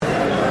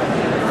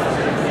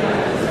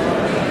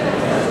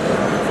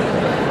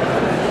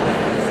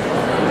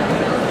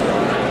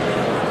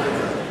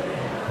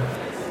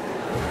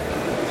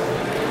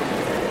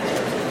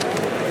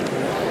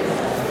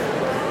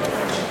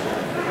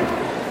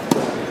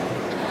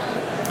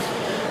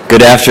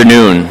Good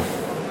afternoon,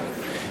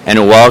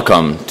 and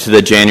welcome to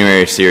the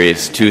January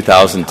Series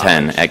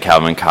 2010 at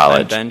Calvin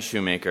College. I'm Ben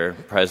Shoemaker,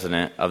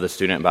 President of the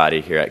student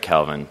body here at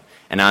Calvin,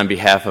 and on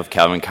behalf of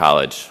Calvin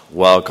College,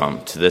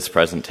 welcome to this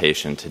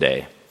presentation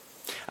today.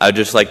 I would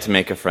just like to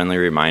make a friendly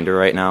reminder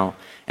right now,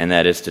 and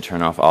that is to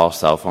turn off all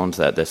cell phones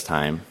at this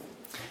time.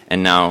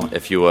 And now,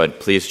 if you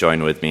would, please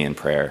join with me in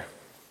prayer.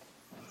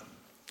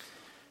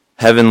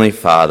 Heavenly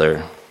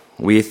Father,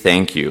 we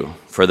thank you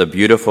for the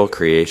beautiful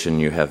creation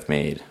you have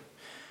made.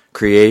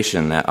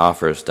 Creation that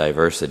offers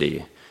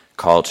diversity,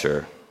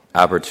 culture,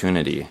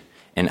 opportunity,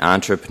 and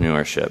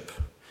entrepreneurship.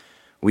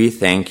 We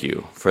thank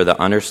you for the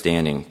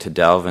understanding to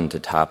delve into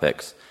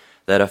topics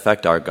that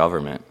affect our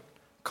government,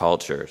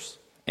 cultures,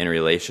 and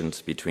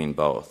relations between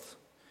both.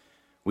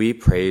 We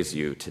praise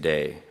you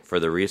today for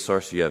the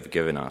resource you have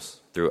given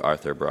us through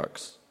Arthur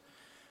Brooks.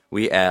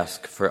 We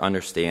ask for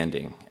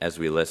understanding as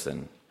we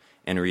listen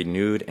and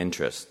renewed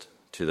interest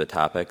to the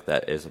topic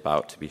that is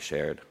about to be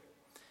shared.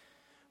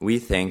 We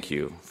thank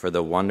you for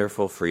the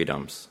wonderful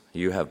freedoms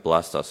you have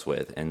blessed us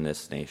with in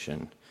this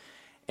nation,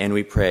 and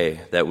we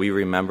pray that we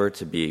remember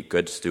to be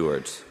good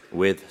stewards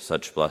with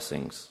such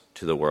blessings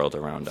to the world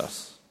around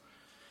us.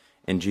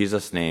 In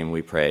Jesus' name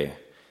we pray,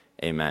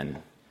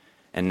 amen.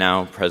 And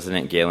now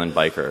President Galen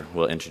Biker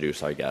will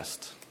introduce our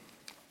guest.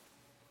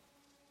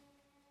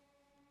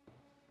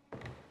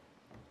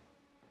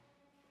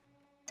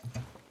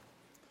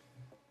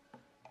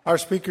 Our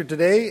speaker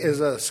today is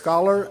a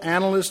scholar,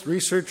 analyst,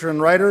 researcher,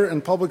 and writer,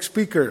 and public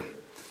speaker.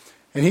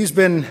 And he's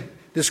been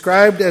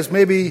described as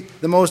maybe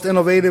the most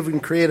innovative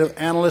and creative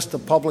analyst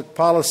of public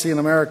policy in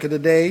America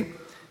today.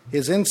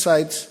 His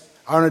insights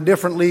are in a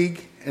different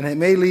league, and it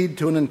may lead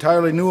to an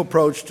entirely new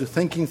approach to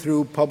thinking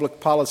through public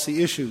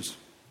policy issues.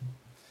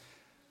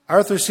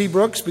 Arthur C.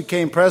 Brooks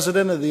became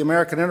president of the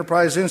American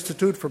Enterprise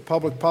Institute for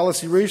Public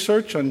Policy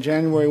Research on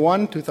January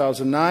 1,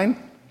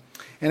 2009.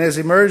 And has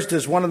emerged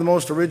as one of the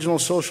most original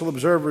social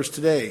observers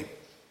today.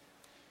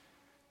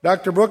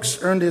 Dr.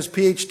 Brooks earned his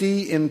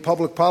Ph.D. in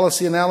public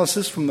policy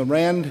analysis from the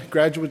Rand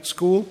Graduate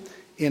School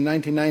in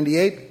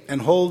 1998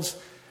 and holds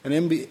an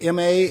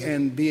M.A.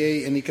 and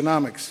B.A. in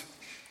economics.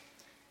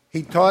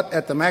 He taught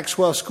at the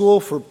Maxwell School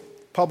for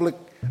Public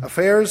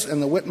Affairs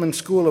and the Whitman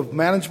School of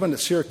Management at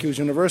Syracuse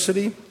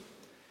University.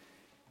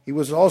 He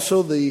was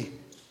also the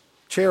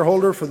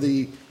chairholder for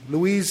the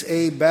Louise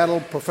A. Battle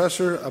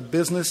Professor of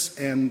Business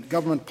and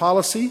Government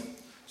Policy,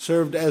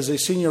 served as a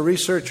senior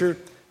researcher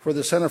for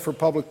the Center for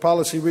Public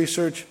Policy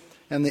Research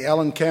and the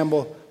Ellen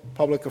Campbell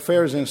Public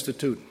Affairs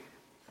Institute.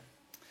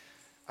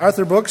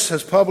 Arthur Brooks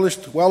has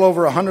published well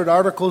over 100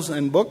 articles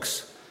and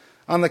books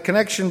on the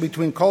connection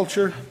between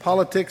culture,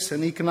 politics,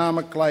 and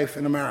economic life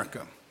in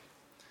America.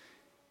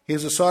 He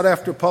is a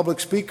sought-after public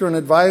speaker and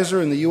advisor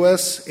in the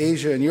U.S.,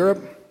 Asia, and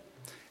Europe,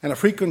 and a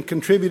frequent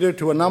contributor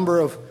to a number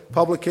of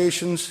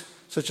publications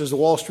such as the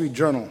Wall Street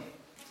Journal.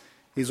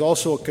 He's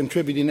also a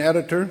contributing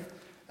editor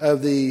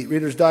of the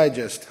Reader's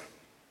Digest.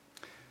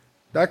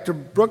 Dr.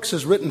 Brooks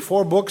has written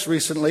 4 books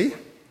recently.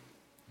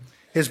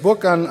 His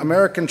book on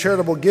American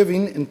charitable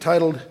giving,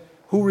 entitled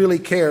Who Really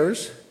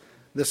Cares?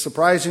 The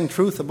Surprising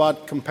Truth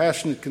About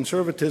Compassionate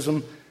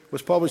Conservatism,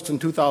 was published in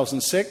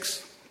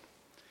 2006.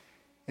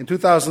 In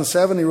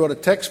 2007, he wrote a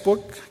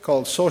textbook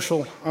called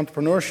Social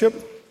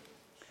Entrepreneurship.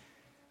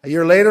 A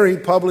year later, he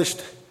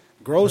published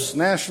Gross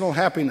National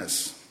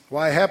Happiness,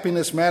 Why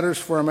Happiness Matters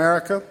for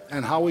America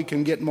and How We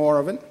Can Get More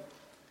of It.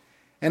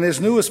 And his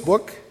newest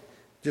book,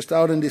 just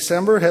out in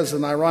December, has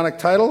an ironic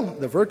title,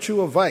 The Virtue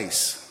of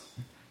Vice,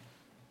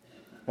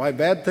 Why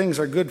Bad Things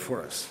Are Good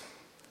for Us.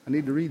 I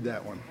need to read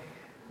that one.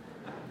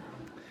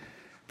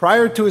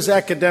 Prior to his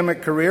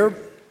academic career,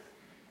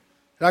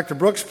 Dr.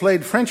 Brooks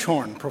played French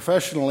horn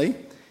professionally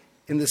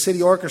in the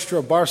City Orchestra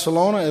of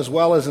Barcelona, as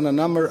well as in a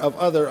number of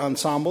other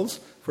ensembles,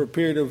 for a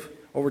period of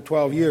over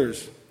 12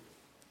 years.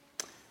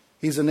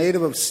 He's a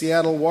native of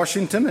Seattle,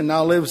 Washington, and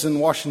now lives in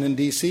Washington,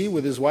 D.C.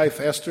 with his wife,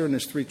 Esther, and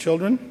his 3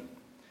 children.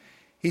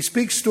 He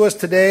speaks to us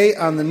today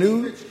on the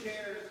new...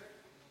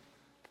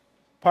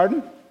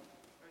 Pardon?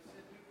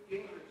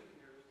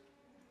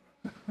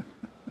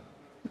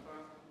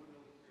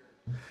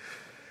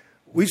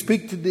 He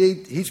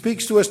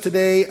speaks to us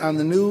today on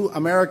the new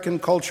American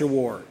culture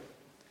war.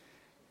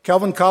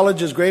 Calvin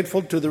College is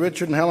grateful to the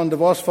Richard and Helen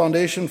DeVos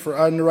Foundation for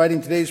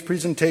underwriting today's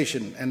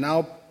presentation. And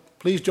now,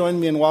 please join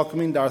me in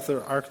welcoming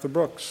Arthur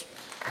Brooks.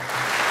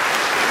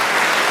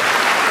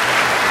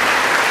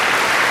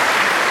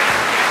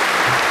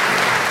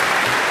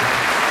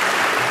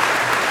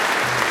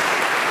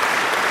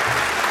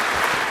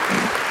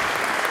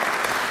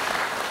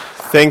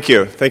 Thank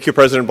you. Thank you,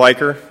 President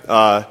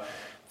Biker.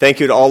 Thank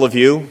you to all of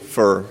you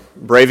for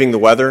braving the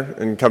weather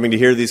and coming to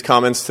hear these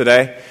comments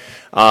today.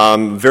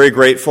 Very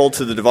grateful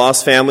to the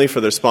DeVos family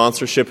for their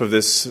sponsorship of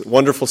this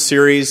wonderful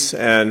series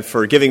and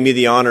for giving me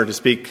the honor to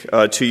speak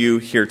to you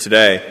here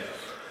today.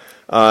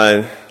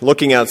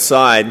 Looking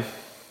outside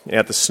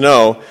at the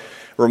snow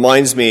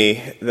reminds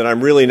me that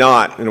I'm really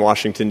not in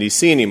Washington,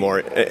 D.C. anymore.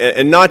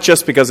 And not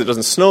just because it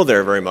doesn't snow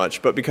there very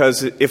much, but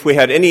because if we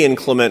had any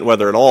inclement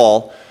weather at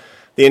all,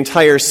 the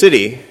entire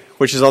city,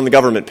 which is on the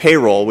government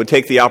payroll, would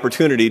take the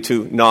opportunity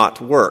to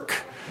not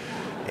work.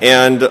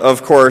 And,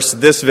 of course,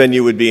 this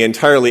venue would be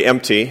entirely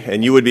empty,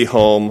 and you would be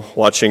home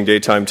watching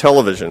daytime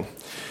television.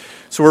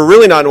 So we're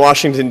really not in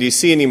Washington,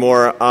 D.C.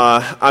 anymore.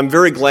 I'm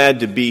very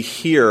glad to be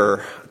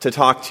here to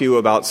talk to you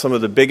about some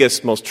of the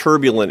biggest, most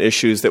turbulent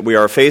issues that we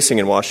are facing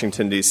in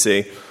Washington,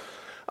 D.C.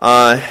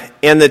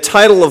 And the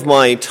title of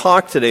my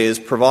talk today is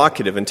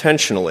provocative,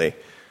 intentionally,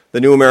 The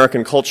New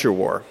American Culture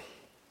War.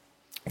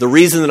 The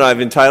reason that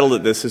I've entitled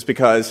it this is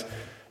because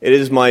it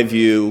is my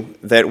view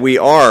that we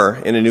are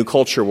in a new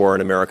culture war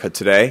in America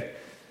today.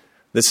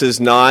 This is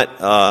not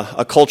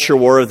a culture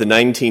war of the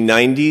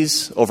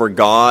 1990s over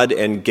God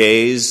and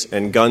gays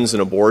and guns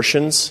and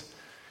abortions.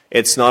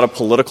 It's not a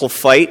political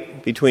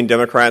fight between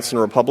Democrats and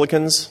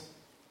Republicans.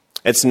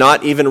 It's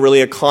not even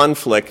really a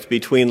conflict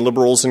between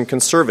liberals and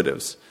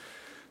conservatives.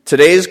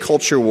 Today's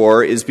culture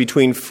war is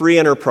between free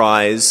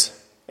enterprise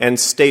and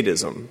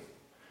statism.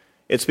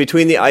 It's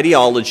between the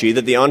ideology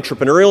that the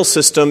entrepreneurial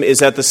system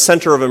is at the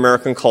center of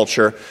American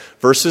culture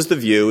versus the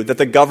view that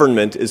the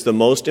government is the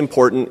most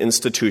important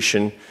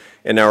institution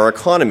in our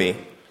economy.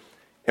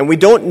 And we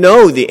don't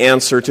know the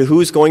answer to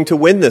who's going to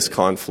win this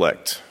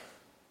conflict.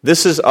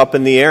 This is up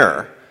in the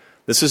air.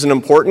 This is an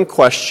important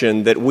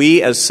question that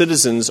we as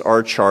citizens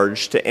are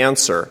charged to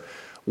answer.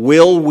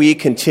 Will we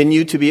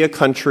continue to be a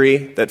country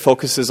that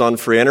focuses on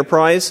free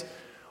enterprise,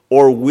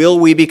 or will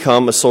we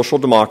become a social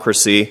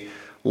democracy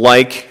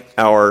like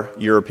our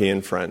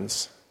European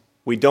friends?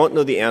 We don't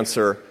know the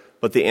answer,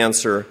 but the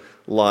answer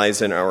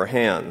lies in our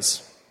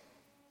hands.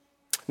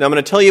 Now I'm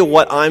going to tell you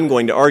what I'm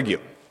going to argue.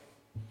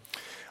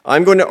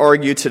 I'm going to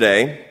argue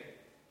today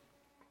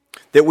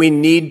that we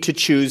need to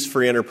choose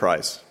free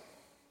enterprise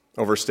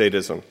over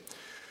statism.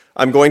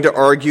 I'm going to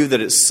argue that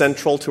it's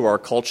central to our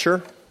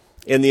culture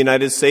in the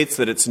United States,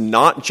 that it's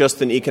not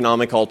just an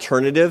economic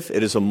alternative,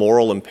 it is a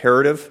moral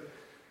imperative.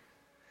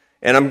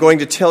 And I'm going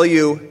to tell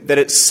you that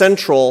it's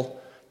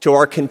central to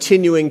our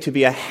continuing to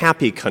be a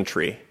happy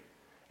country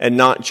and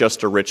not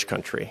just a rich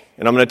country.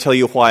 And I'm going to tell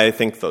you why I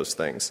think those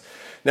things.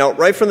 Now,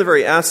 right from the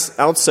very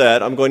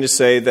outset, I'm going to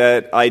say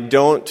that I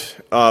don't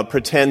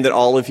pretend that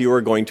all of you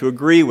are going to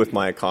agree with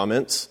my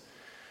comments.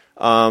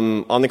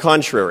 On the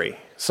contrary,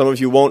 some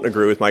of you won't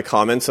agree with my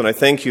comments, and I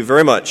thank you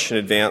very much in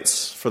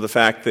advance for the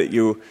fact that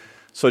you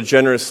so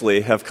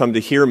generously have come to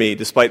hear me,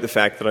 despite the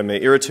fact that I may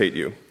irritate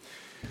you.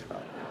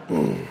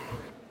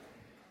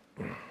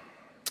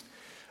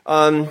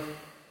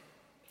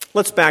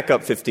 Let's back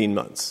up 15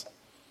 months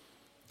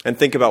and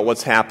think about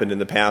what's happened in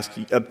the past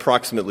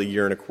approximately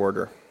year and a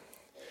quarter.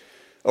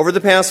 Over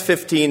the past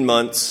 15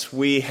 months,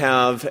 we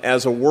have,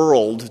 as a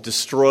world,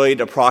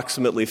 destroyed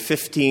approximately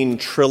 $15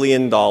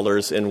 trillion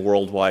in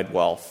worldwide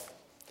wealth.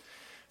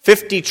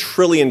 $50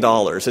 trillion.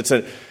 It's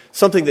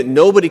something that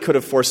nobody could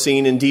have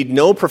foreseen. Indeed,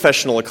 no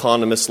professional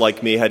economist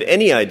like me had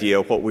any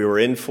idea what we were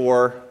in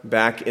for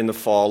back in the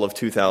fall of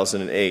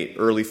 2008,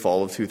 early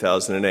fall of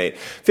 2008.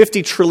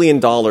 $50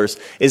 trillion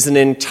is an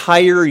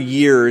entire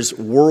year's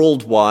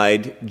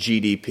worldwide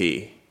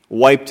GDP,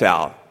 wiped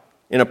out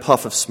in a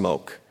puff of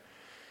smoke.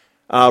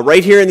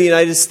 Right here in the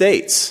United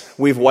States,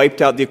 we've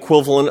wiped out the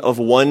equivalent of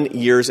 1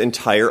 year's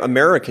entire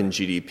American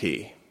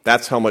GDP.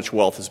 That's how much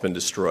wealth has been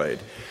destroyed.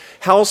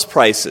 House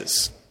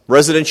prices,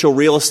 residential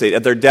real estate,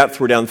 at their depth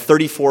were down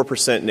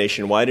 34%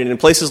 nationwide, and in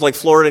places like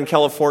Florida and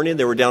California,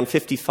 they were down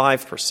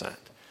 55%.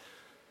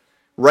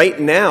 Right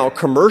now,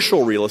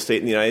 commercial real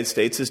estate in the United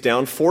States is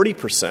down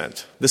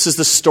 40%. This is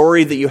the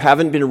story that you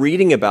haven't been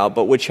reading about,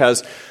 but which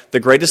has the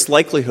greatest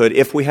likelihood,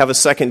 if we have a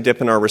second dip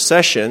in our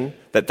recession,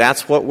 that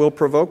that's what will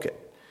provoke it.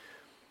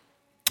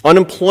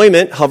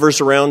 Unemployment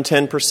hovers around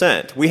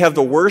 10%. We have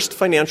the worst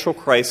financial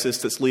crisis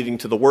that's leading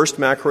to the worst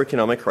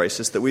macroeconomic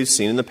crisis that we've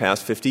seen in the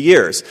past 50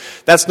 years.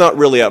 That's not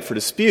really up for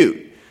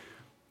dispute.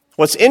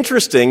 What's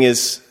interesting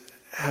is,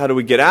 how do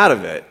we get out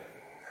of it?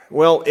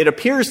 Well, it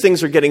appears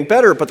things are getting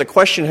better, but the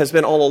question has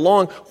been all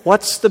along,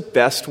 what's the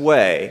best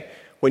way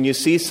when you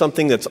see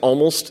something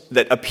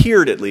that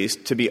appeared at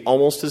least to be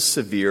almost as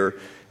severe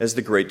as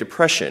the Great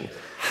Depression?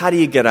 How do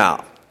you get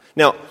out?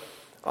 Now,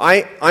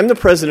 I'm the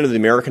president of the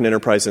American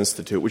Enterprise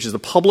Institute, which is a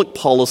public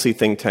policy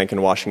think tank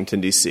in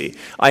Washington, D.C.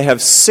 I have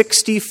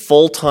 60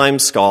 full-time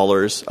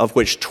scholars, of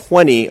which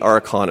 20 are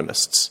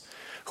economists,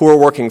 who are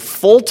working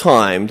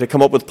full-time to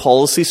come up with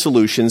policy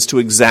solutions to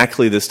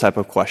exactly this type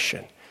of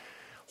question.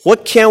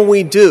 What can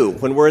we do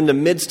when we're in the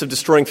midst of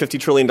destroying $50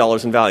 trillion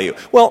in value?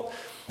 Well,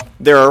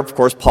 there are, of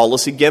course,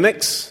 policy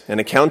gimmicks and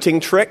accounting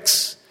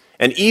tricks,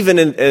 and even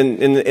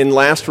in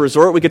last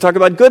resort, we could talk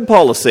about good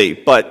policy,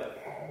 but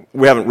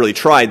we haven't really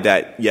tried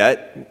that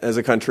yet as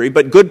a country,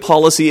 but good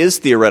policy is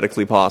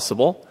theoretically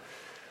possible.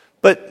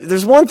 But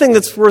there's one thing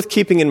that's worth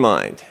keeping in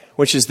mind,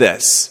 which is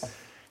this.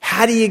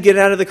 How do you get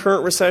out of the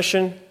current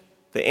recession?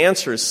 The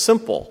answer is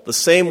simple, the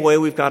same way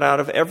we've got out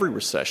of every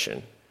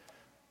recession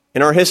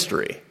in our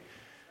history.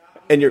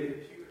 And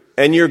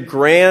your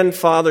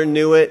grandfather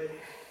knew it,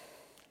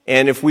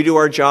 and if we do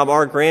our job,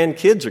 our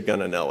grandkids are going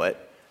to know it.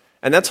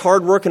 And that's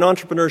hard work and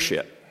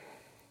entrepreneurship.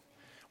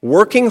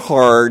 Working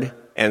hard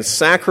and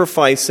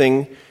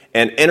sacrificing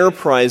and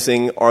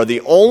enterprising are the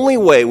only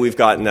way we've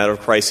gotten out of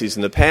crises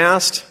in the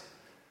past,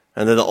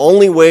 and they're the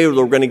only way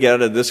we're going to get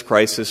out of this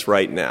crisis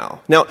right now.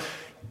 Now,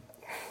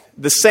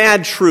 the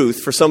sad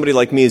truth for somebody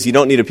like me is you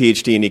don't need a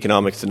PhD in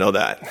economics to know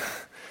that.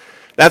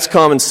 That's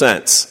common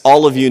sense.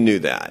 All of you knew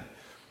that.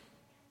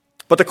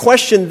 But the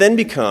question then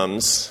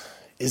becomes,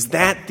 is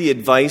that the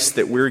advice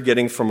that we're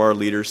getting from our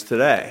leaders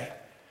today?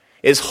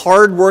 Is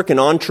hard work and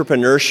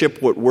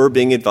entrepreneurship what we're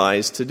being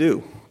advised to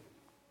do?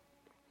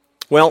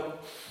 Well,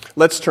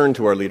 let's turn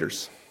to our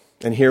leaders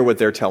and hear what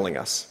they're telling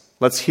us.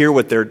 Let's hear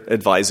what they're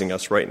advising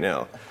us right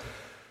now.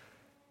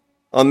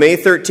 On May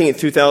 13th,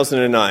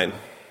 2009,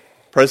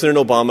 President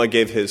Obama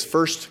gave his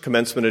first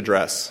commencement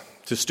address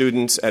to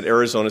students at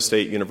Arizona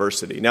State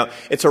University. Now,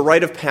 it's a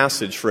rite of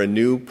passage for a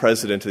new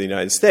president of the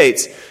United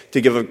States to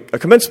give a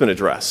commencement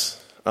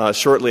address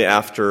shortly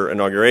after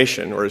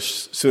inauguration, or as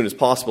soon as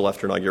possible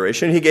after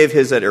inauguration. He gave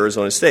his at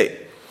Arizona State.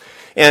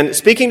 And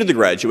speaking to the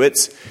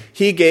graduates,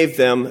 he gave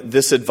them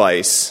this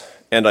advice,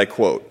 and I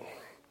quote,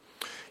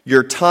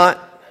 "You're taught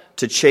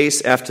to chase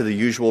after the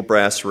usual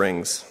brass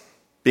rings,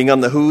 being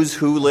on the who's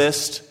who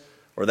list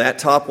or that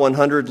top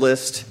 100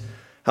 list,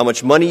 how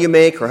much money you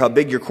make or how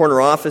big your corner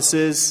office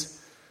is,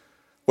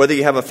 whether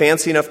you have a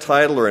fancy enough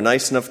title or a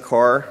nice enough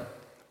car.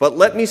 But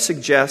let me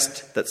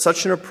suggest that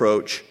such an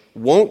approach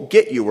won't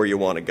get you where you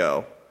want to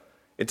go.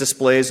 It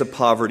displays a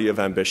poverty of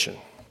ambition."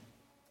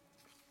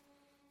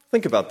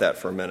 Think about that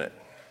for a minute.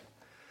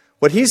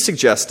 What he's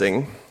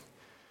suggesting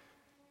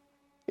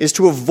is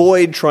to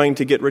avoid trying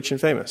to get rich and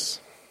famous.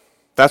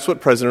 That's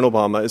what President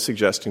Obama is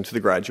suggesting to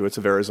the graduates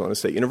of Arizona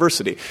State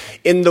University.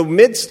 In the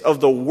midst of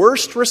the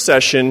worst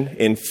recession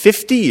in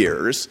 50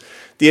 years,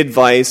 the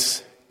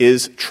advice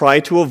is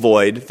try to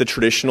avoid the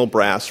traditional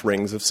brass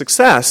rings of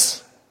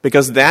success,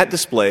 because that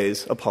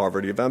displays a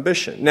poverty of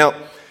ambition. Now,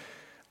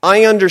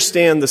 I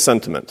understand the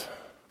sentiment.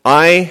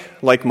 I,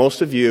 like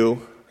most of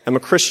you, am a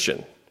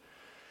Christian.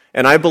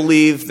 And I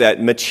believe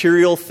that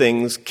material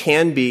things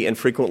can be and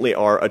frequently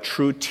are a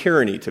true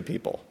tyranny to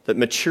people, that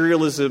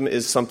materialism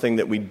is something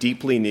that we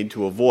deeply need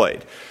to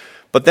avoid.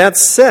 But that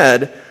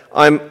said,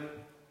 I'm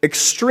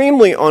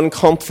extremely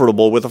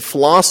uncomfortable with a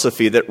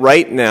philosophy that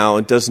right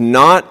now does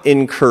not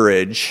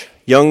encourage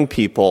young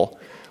people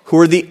who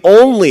are the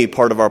only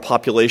part of our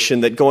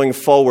population that going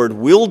forward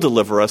will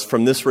deliver us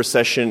from this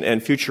recession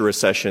and future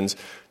recessions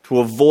to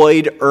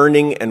avoid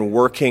earning and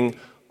working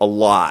a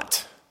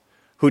lot,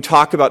 who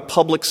talk about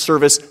public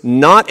service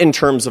not in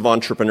terms of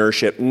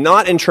entrepreneurship,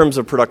 not in terms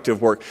of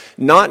productive work,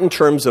 not in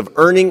terms of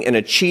earning and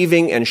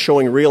achieving and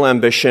showing real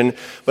ambition,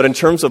 but in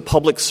terms of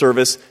public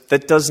service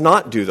that does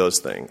not do those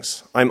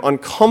things. I'm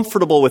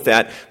uncomfortable with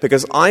that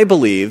because I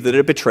believe that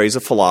it betrays a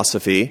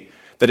philosophy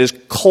that is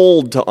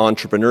cold to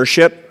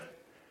entrepreneurship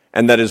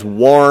and that is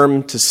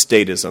warm to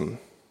statism.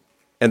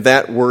 And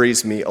that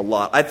worries me a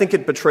lot. I think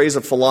it betrays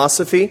a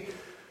philosophy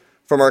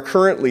from our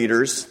current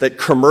leaders that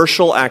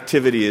commercial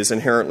activity is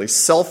inherently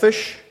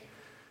selfish,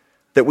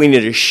 that we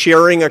need a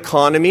sharing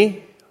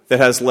economy that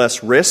has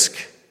less risk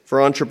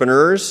for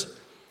entrepreneurs,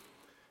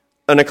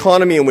 an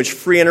economy in which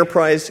free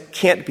enterprise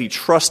can't be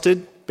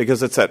trusted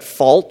because it's at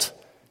fault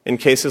in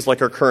cases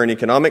like our current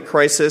economic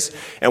crisis,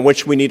 and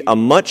which we need a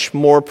much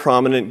more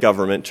prominent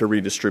government to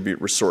redistribute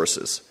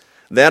resources.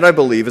 That, I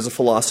believe, is a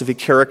philosophy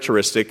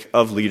characteristic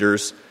of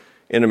leaders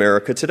in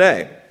America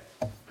today.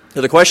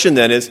 Now, the question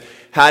then is,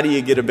 how do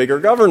you get a bigger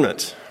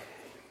government?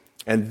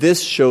 And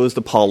this shows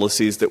the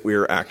policies that we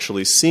are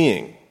actually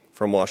seeing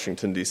from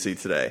Washington, D.C.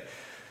 today.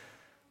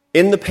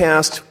 In the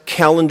past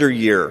calendar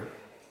year,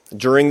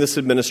 during this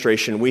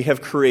administration, we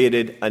have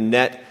created a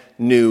net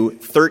new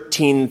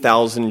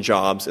 13,000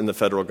 jobs in the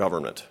federal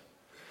government.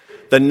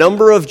 The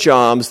number of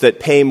jobs that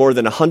pay more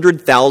than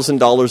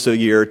 $100,000 a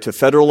year to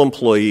federal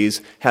employees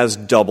has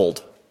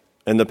doubled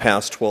in the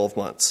past 12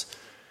 months.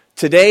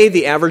 Today,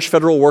 the average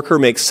federal worker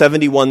makes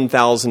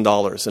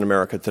 $71,000 in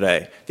America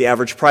today. The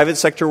average private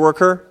sector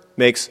worker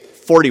makes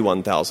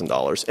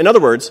 $41,000. In other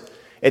words,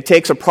 it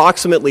takes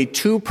approximately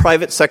 2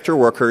 private sector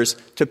workers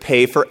to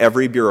pay for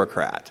every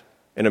bureaucrat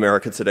in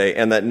America today,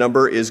 and that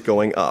number is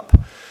going up.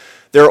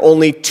 There are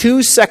only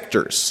 2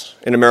 sectors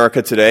in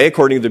America today,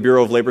 according to the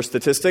Bureau of Labor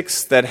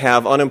Statistics, that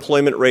have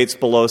unemployment rates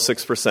below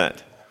 6%.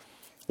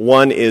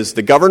 One is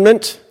the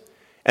government,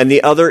 and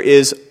the other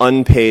is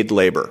unpaid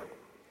labor.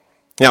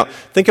 Now,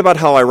 think about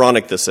how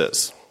ironic this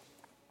is.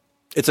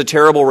 It's a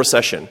terrible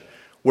recession.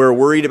 We're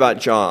worried about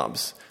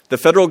jobs. The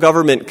federal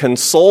government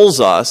consoles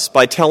us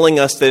by telling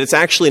us that it's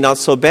actually not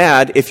so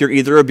bad if you're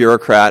either a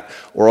bureaucrat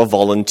or a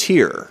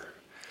volunteer.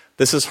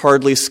 This is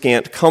hardly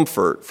scant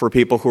comfort for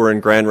people who are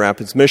in Grand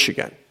Rapids,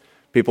 Michigan,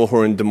 people who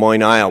are in Des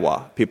Moines,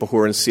 Iowa, people who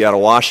are in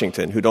Seattle,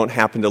 Washington, who don't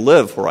happen to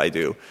live where I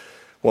do,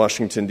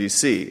 Washington,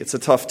 D.C. It's a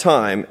tough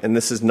time, and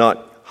this is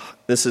not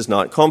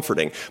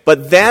comforting.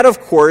 But that, of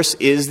course,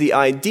 is the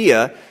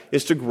idea,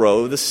 is to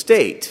grow the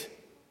state,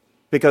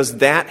 because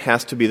that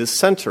has to be the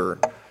center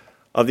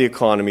of the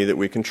economy that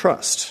we can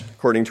trust,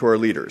 according to our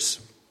leaders.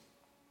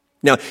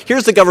 Now,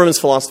 here's the government's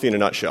philosophy in a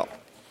nutshell.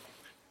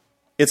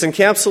 It's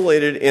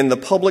encapsulated in the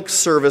Public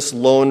Service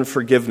Loan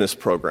Forgiveness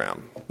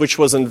Program, which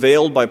was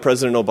unveiled by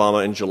President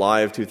Obama in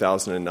July of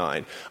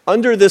 2009.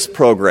 Under this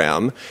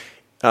program,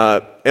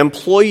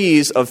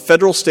 employees of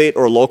federal, state,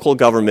 or local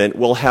government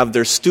will have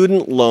their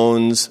student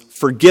loans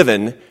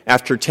forgiven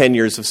after 10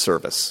 years of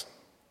service.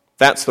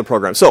 That's the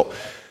program. So,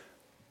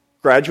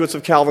 graduates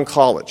of Calvin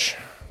College,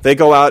 they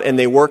go out and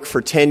they work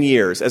for 10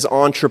 years as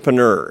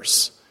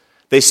entrepreneurs.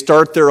 They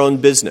start their own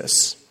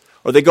business.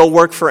 Or they go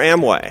work for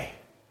Amway.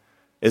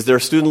 Is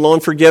their student loan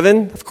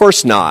forgiven? Of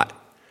course not.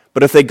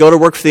 But if they go to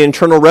work for the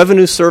Internal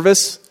Revenue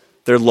Service,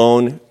 their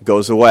loan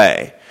goes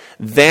away.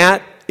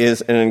 That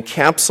is an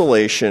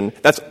encapsulation.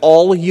 That's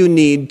all you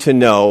need to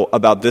know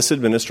about this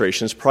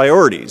administration's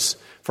priorities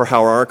for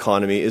how our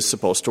economy is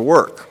supposed to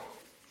work.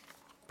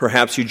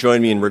 Perhaps you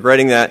join me in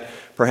regretting that,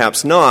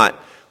 perhaps not,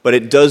 but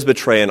it does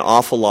betray an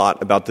awful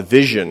lot about the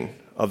vision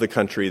of the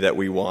country that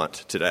we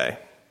want today.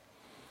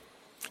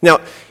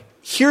 Now,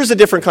 here's a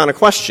different kind of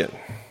question.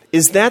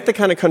 Is that the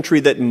kind of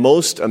country that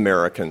most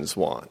Americans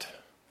want?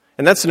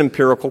 And that's an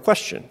empirical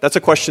question. That's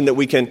a question that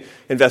we can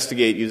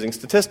investigate using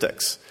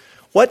statistics.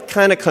 What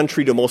kind of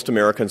country do most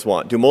Americans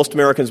want? Do most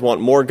Americans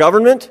want more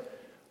government,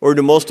 or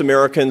do most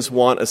Americans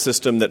want a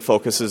system that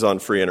focuses on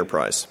free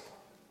enterprise?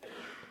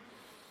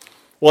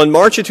 Well, in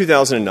March of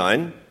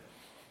 2009,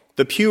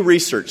 the Pew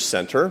Research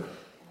Center,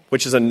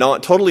 which is a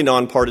totally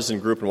nonpartisan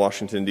group in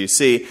Washington,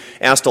 D.C.,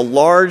 asked a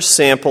large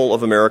sample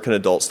of American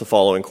adults the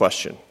following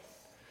question.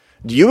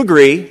 Do you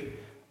agree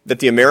that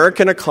the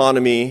American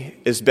economy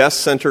is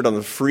best centered on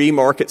the free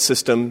market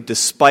system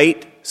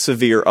despite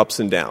severe ups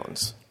and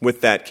downs?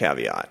 With that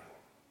caveat.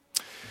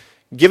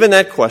 Given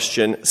that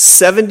question,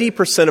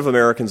 70% of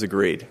Americans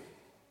agreed.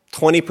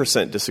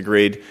 20%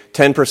 disagreed.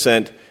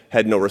 10%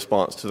 had no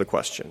response to the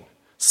question.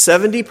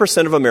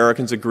 70% of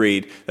Americans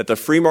agreed that the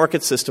free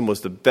market system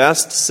was the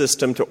best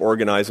system to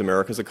organize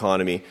America's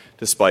economy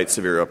despite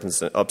severe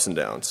ups and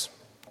downs.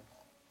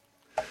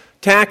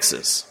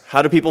 Taxes.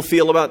 How do people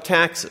feel about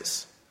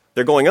taxes?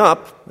 They're going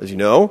up, as you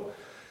know.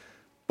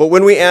 But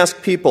when we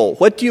ask people,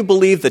 what do you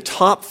believe the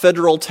top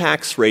federal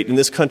tax rate in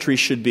this country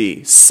should be?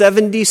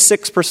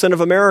 76%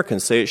 of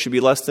Americans say it should be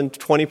less than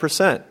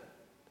 20%.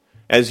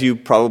 As you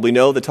probably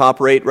know, the top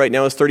rate right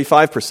now is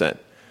 35%.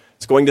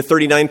 It's going to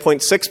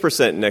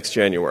 39.6% next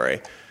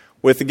January.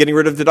 With the getting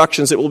rid of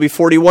deductions, it will be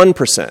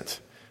 41%.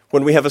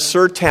 When we have a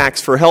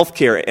surtax for health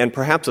care and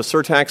perhaps a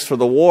surtax for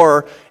the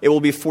war, it will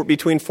be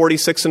between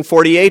 46 and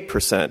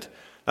 48%.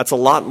 That's a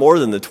lot more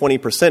than the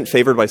 20%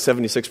 favored by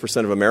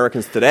 76% of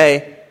Americans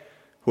today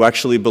who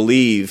actually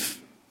believe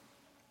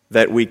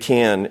that we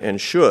can and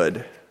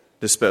should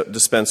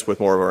dispense with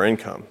more of our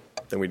income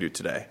than we do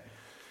today.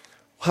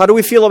 How do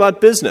we feel about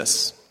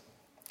business?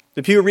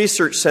 The Pew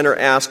Research Center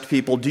asked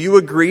people, do you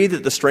agree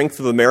that the strength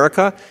of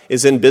America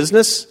is in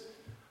business?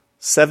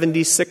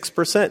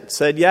 76%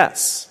 said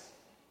yes.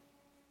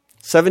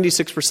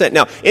 76%.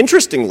 Now,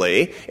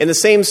 interestingly, in the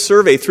same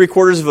survey,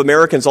 3/4 of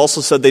Americans also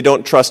said they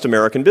don't trust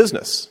American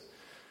business.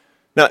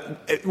 Now,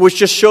 which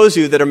just shows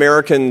you that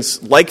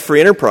Americans like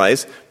free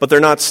enterprise, but they're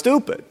not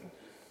stupid.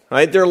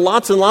 Right? There are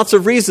lots and lots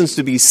of reasons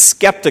to be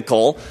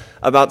skeptical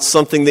about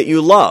something that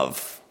you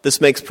love.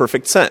 This makes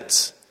perfect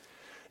sense.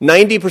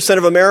 90%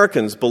 of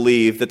Americans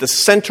believe that the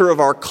center of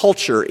our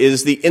culture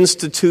is the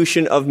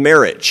institution of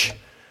marriage.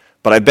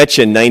 But I bet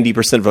you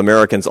 90% of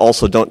Americans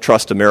also don't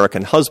trust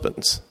American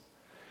husbands.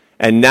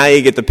 And now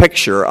you get the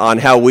picture on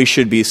how we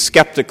should be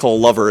skeptical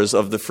lovers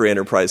of the free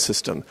enterprise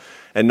system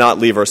and not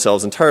leave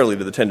ourselves entirely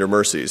to the tender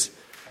mercies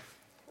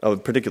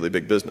of particularly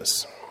big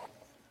business.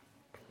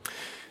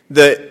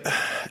 The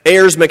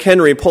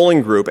Ayers-McHenry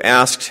polling group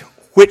asked,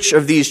 which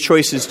of these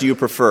choices do you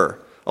prefer?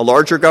 A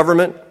larger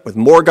government with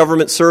more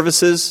government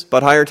services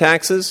but higher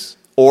taxes?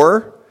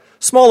 Or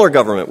smaller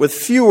government with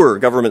fewer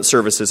government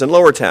services and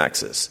lower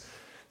taxes?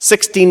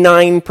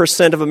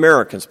 69% of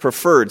Americans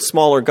preferred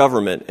smaller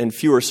government and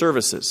fewer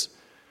services.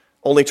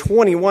 Only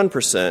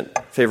 21%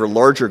 favor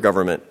larger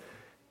government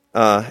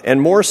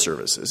and more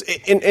services.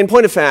 In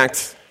point of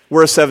fact,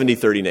 we're a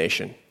 70-30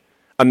 nation.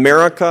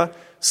 America,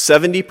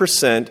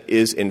 70%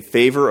 is in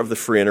favor of the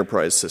free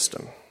enterprise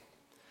system.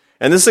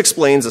 And this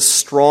explains a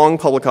strong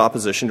public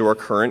opposition to our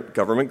current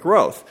government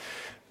growth.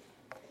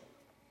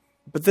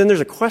 But then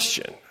there's a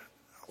question.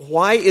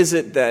 Why is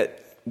it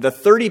that the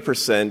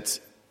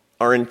 30%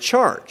 are in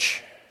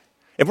charge?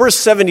 If we're a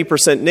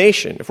 70%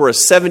 nation, if we're a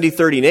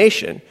 70-30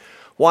 nation,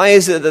 why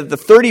is it that the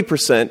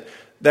 30%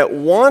 that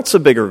wants a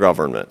bigger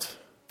government,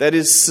 that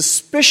is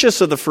suspicious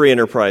of the free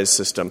enterprise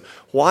system,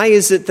 why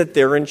is it that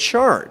they're in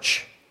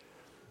charge?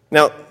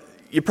 Now,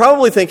 you're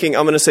probably thinking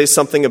I'm going to say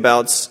something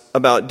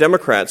about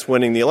Democrats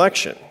winning the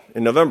election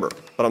in November,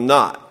 but I'm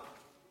not.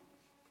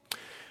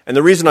 And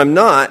the reason I'm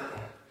not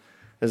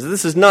is that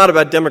this is not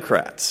about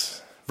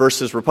Democrats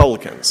versus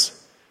Republicans.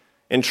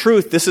 In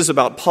truth, this is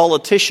about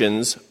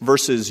politicians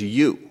versus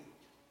you.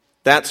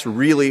 That's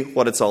really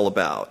what it's all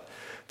about.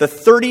 The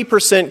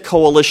 30%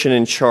 coalition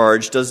in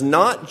charge does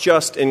not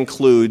just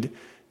include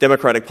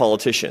Democratic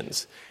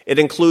politicians. It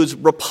includes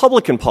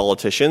Republican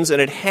politicians,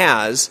 and it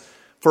has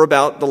for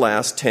about the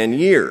last 10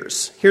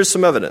 years. Here's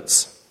some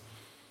evidence.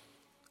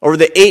 Over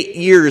the 8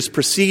 years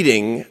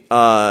preceding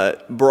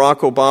Barack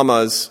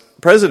Obama's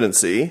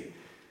presidency,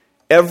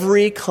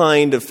 every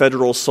kind of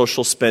federal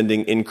social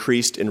spending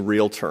increased in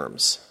real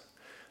terms.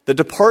 The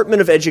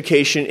Department of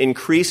Education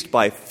increased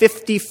by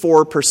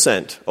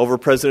 54% over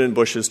President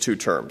Bush's 2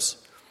 terms.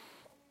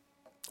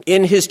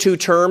 In his 2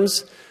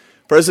 terms,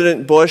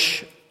 President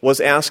Bush was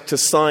asked to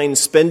sign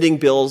spending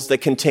bills that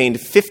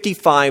contained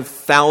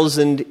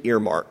 55,000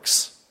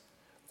 earmarks,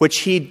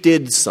 which he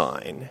did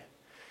sign.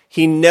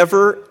 He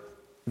never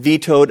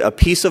vetoed a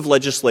piece of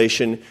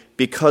legislation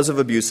because of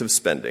abusive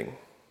spending.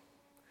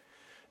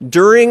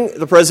 During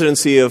the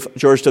presidency of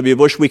George W.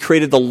 Bush, we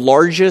created the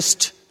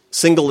largest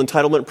single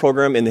entitlement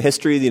program in the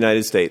history of the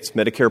United States,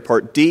 Medicare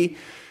Part D,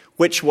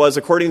 which was,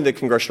 according to the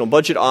Congressional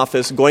Budget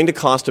Office, going to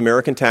cost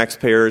American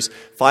taxpayers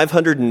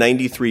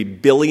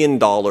 $593 billion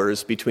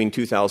between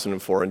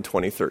 2004 and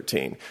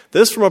 2013.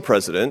 This from a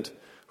president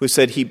who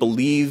said he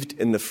believed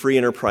in the free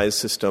enterprise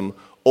system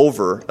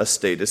over a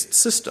statist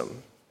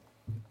system.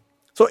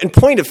 So in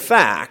point of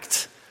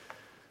fact,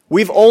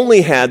 we've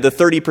only had the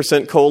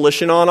 30%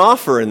 coalition on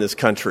offer in this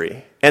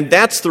country. And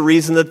that's the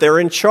reason that they're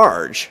in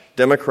charge,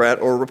 Democrat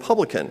or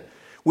Republican.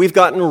 We've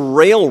gotten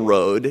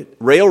railroaded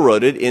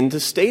into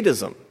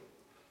statism.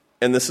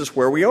 And this is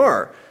where we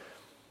are.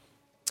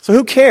 So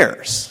who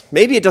cares?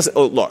 Maybe it doesn't.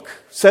 Oh, look,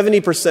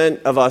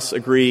 70% of us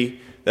agree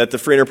that the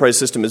free enterprise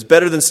system is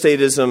better than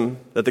statism,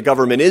 that the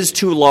government is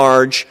too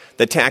large,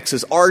 that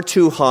taxes are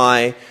too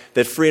high,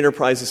 that free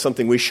enterprise is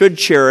something we should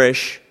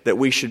cherish, that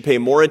we should pay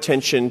more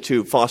attention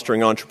to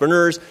fostering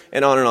entrepreneurs,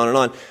 and on and on and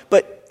on.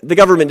 But the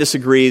government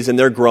disagrees, and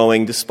they're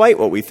growing despite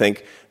what we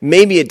think.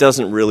 Maybe it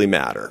doesn't really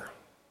matter.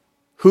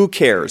 Who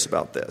cares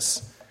about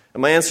this?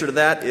 And my answer to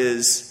that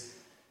is,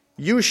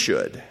 you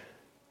should.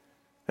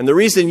 And the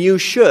reason you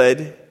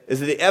should is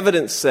that the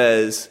evidence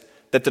says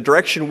that the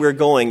direction we're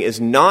going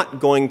is not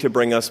going to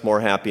bring us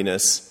more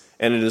happiness,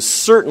 and it is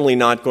certainly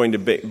not going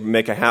to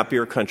make a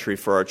happier country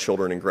for our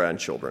children and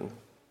grandchildren.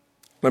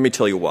 Let me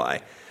tell you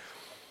why.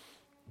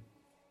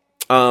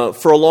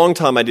 For a long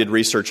time, I did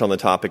research on the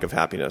topic of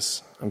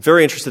happiness. I'm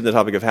very interested in the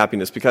topic of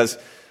happiness because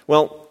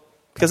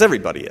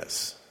everybody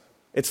is.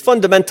 It's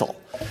fundamental.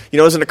 You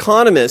know, as an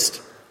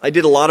economist, I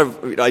did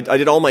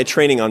all my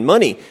training on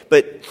money,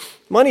 but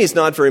money is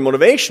not very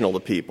motivational to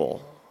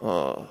people.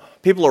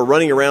 People are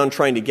running around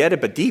trying to get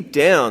it, but deep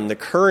down, the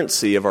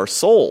currency of our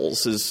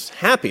souls is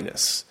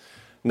happiness,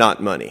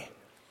 not money.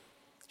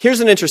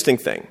 Here's an interesting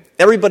thing.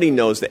 Everybody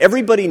knows that.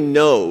 Everybody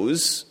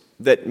knows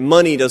that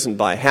money doesn't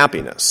buy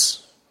happiness.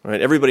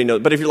 Right? Everybody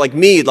knows. But if you're like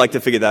me, you'd like to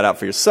figure that out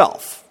for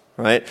yourself.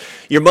 Right?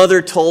 Your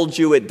mother told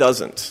you it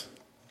doesn't.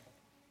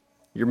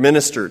 Your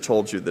minister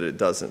told you that it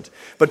doesn't.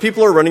 But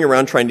people are running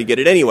around trying to get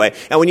it anyway.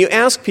 And when you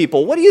ask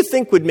people, what do you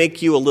think would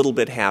make you a little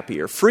bit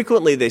happier?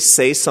 Frequently they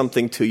say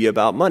something to you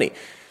about money.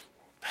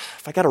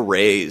 If I got a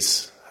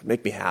raise, that'd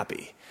make me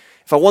happy.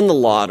 If I won the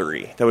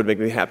lottery, that would make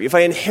me happy. If I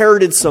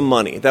inherited some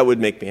money, that would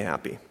make me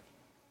happy.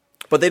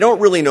 But they don't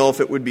really know if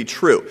it would be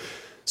true.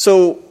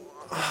 So,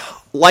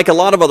 like a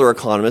lot of other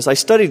economists, I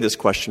studied this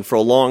question for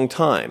a long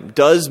time.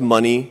 Does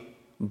money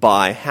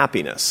buy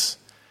happiness?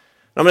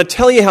 I'm going to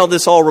tell you how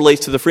this all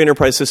relates to the free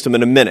enterprise system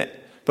in a minute,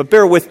 but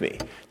bear with me.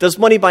 Does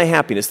money buy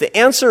happiness? The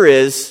answer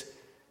is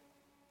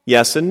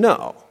yes and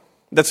no.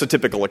 That's a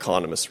typical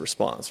economist's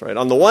response, right?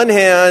 On the one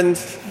hand,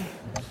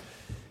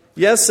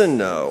 yes and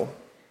no.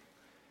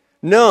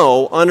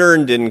 No,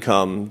 unearned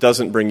income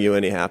doesn't bring you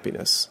any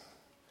happiness.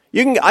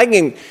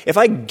 If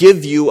I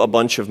give you a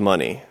bunch of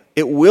money,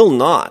 it will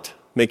not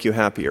make you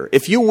happier.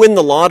 If you win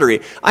the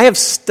lottery, I have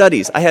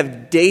studies, I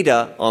have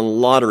data on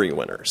lottery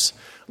winners.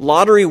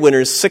 Lottery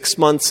winners 6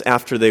 months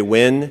after they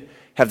win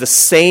have the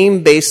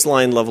same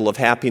baseline level of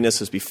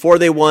happiness as before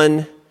they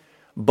won,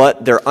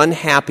 but they're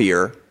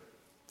unhappier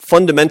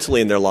fundamentally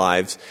in their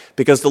lives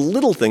because the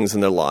little things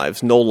in their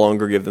lives no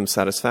longer give them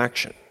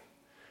satisfaction.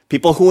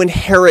 People who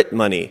inherit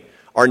money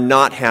are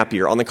not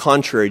happier. On the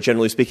contrary,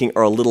 generally speaking,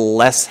 are a little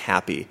less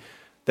happy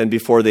than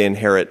before they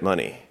inherit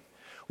money.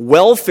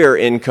 Welfare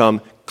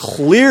income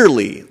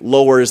clearly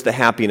lowers the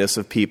happiness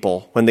of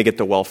people when they get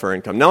the welfare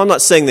income. Now, I'm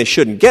not saying they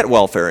shouldn't get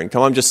welfare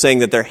income. I'm just saying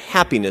that their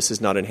happiness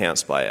is not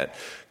enhanced by it.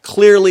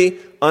 Clearly,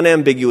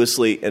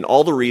 unambiguously, in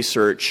all the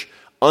research,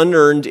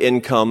 unearned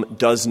income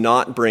does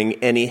not bring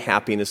any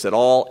happiness at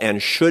all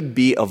and should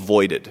be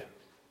avoided.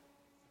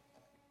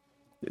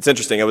 It's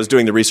interesting. I was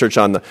doing the research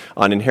on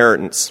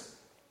inheritance,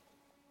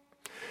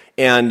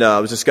 and I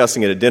was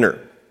discussing it at dinner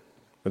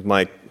with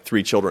my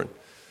 3 children.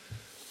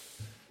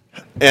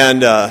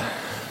 And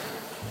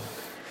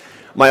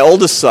my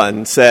oldest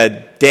son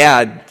said,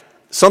 "Dad,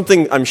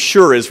 something I'm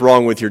sure is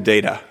wrong with your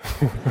data."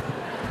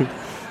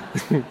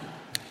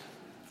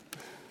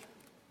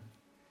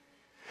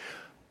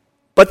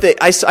 But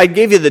I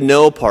gave you the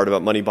no part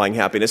about money buying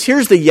happiness.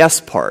 Here's the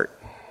yes part.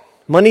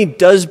 Money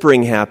does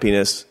bring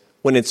happiness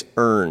when it's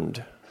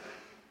earned.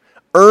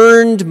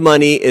 Earned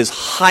money is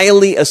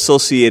highly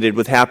associated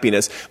with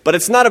happiness, but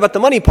it's not about the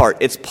money part.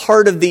 It's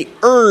part of the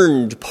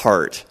earned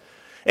part.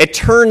 It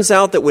turns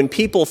out that when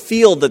people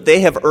feel that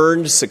they have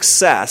earned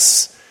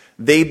success,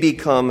 they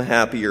become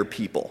happier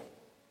people.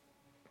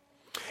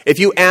 If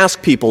you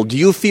ask people, do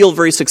you feel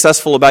very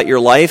successful about your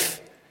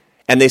life?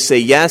 And they say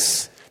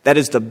yes, that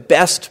is the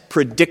best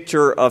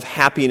predictor of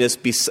happiness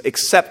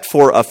except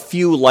for a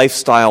few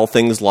lifestyle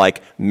things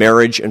like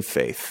marriage and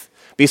faith.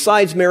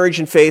 Besides marriage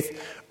and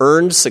faith,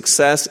 earned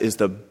success is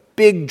the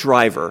big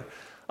driver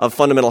of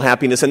fundamental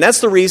happiness. And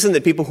that's the reason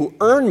that people who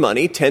earn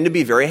money tend to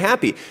be very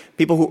happy.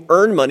 People who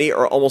earn money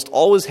are almost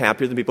always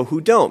happier than people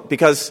who don't,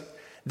 because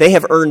they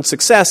have earned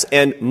success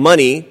and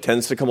money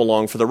tends to come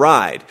along for the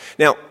ride.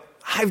 Now,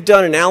 I've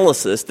done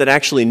analysis that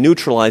actually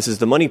neutralizes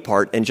the money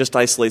part and just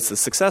isolates the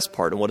success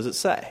part. And what does it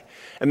say?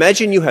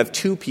 Imagine you have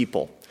two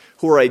people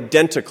who are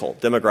identical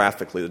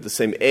demographically. They're the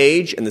same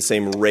age and the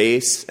same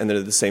race, and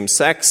they're the same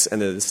sex,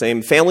 and they're the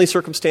same family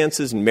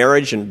circumstances and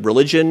marriage and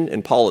religion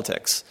and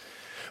politics.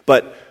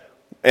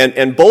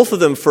 And both of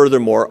them,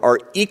 furthermore, are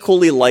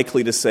equally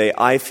likely to say,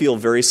 I feel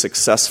very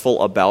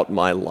successful about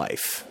my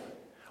life.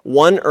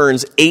 One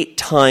earns 8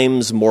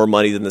 times more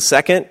money than the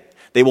second.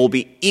 They will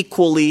be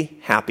equally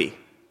happy,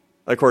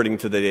 according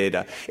to the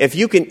data. If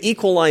you can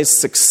equalize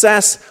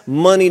success,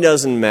 money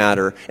doesn't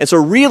matter. And so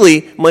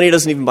really, money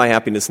doesn't even buy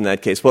happiness in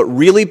that case. What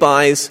really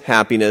buys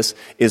happiness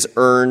is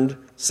earned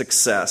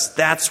success.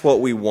 That's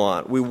what we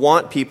want. We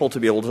want people to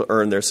be able to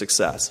earn their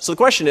success. So the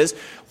question is,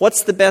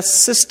 what's the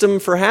best system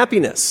for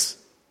happiness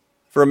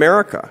for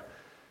America?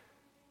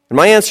 And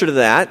my answer to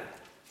that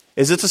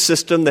is it's a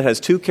system that has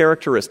 2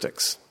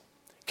 characteristics.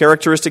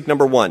 Characteristic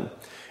number 1,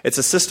 it's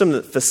a system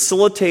that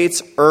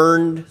facilitates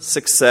earned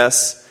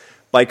success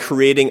by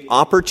creating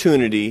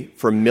opportunity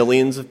for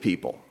millions of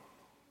people.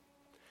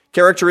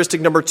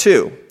 Characteristic number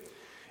 2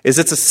 is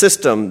it's a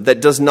system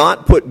that does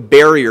not put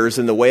barriers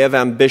in the way of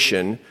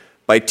ambition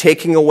by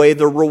taking away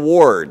the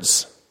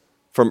rewards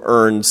from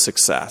earned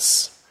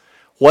success.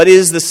 What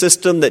is the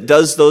system that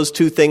does those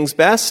 2 things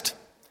best?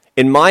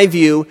 In my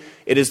view,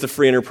 it is the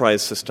free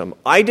enterprise system.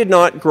 I did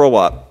not grow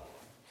up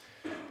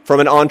from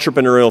an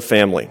entrepreneurial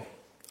family.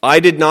 I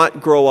did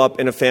not grow up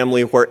in a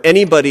family where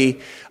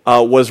anybody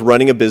was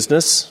running a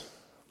business.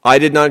 I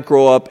did not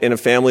grow up in a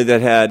family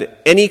that had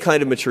any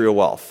kind of material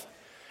wealth.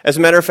 As a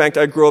matter of fact,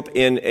 I grew up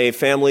in a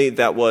family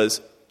that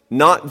was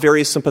not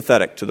very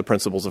sympathetic to the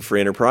principles of free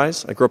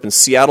enterprise. I grew up in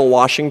Seattle,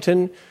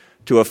 Washington,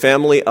 to a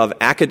family of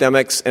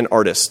academics and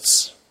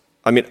artists.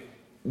 I mean,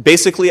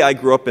 basically, I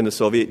grew up in the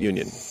Soviet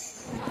Union.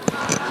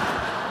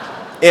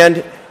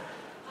 And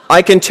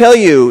I can tell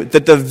you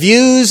that the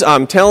views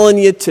I'm telling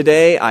you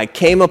today, I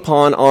came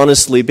upon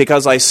honestly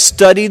because I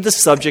studied the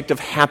subject of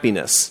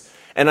happiness.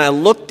 And I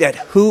looked at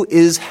who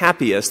is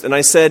happiest, and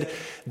I said,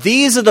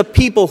 these are the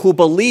people who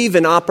believe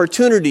in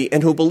opportunity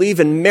and who believe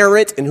in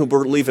merit and who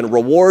believe in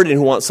reward and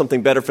who want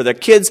something better for their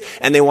kids,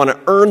 and they want to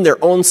earn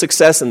their own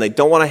success and they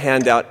don't want a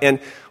handout. And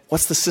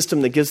what's the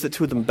system that gives it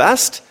to them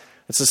best?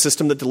 It's a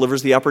system that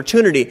delivers the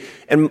opportunity.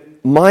 And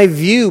my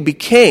view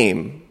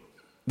became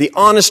the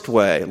honest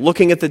way,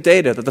 looking at the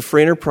data, that the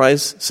free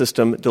enterprise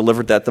system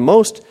delivered that the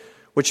most,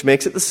 which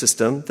makes it the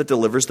system that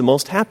delivers the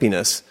most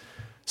happiness.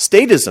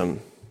 Statism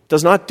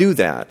does not do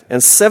that.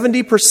 And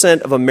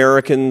 70% of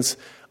Americans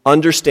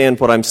understand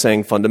what I'm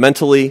saying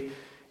fundamentally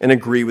and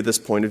agree with this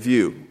point of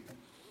view.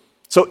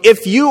 So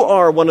if you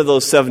are one of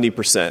those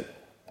 70%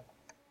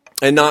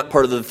 and not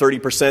part of the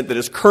 30% that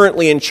is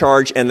currently in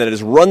charge and that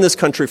has run this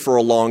country for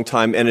a long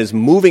time and is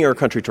moving our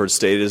country towards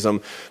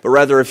statism, but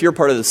rather if you're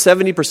part of the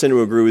 70%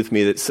 who agree with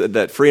me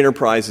that free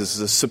enterprise is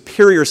a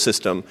superior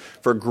system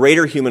for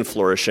greater human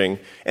flourishing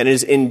and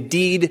is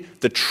indeed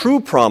the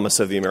true promise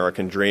of the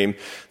American dream,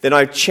 then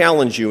I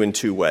challenge you in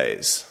 2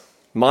 ways.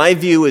 My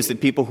view is that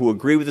people who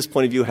agree with this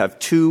point of view have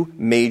 2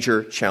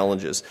 major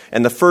challenges,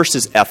 and the first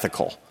is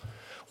ethical.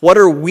 What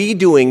are we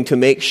doing to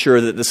make sure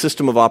that the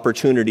system of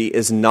opportunity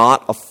is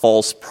not a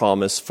false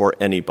promise for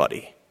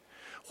anybody?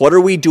 What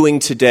are we doing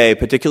today,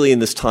 particularly in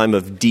this time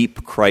of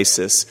deep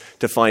crisis,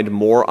 to find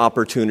more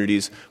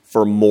opportunities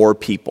for more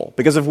people?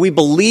 Because if we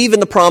believe in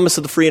the promise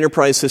of the free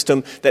enterprise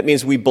system, that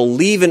means we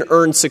believe in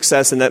earned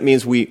success, and that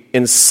means we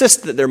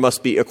insist that there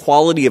must be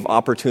equality of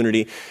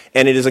opportunity,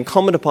 and it is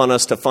incumbent upon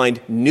us to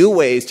find new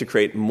ways to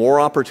create more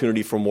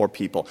opportunity for more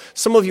people.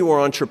 Some of you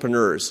are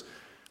entrepreneurs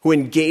who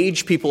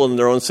engage people in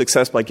their own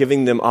success by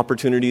giving them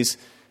opportunities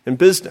in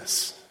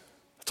business.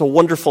 It's a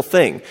wonderful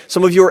thing.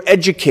 Some of you are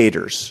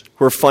educators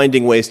who are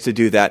finding ways to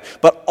do that.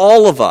 But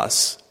all of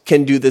us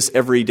can do this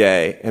every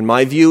day. And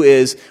my view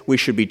is we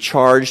should be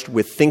charged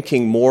with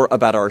thinking more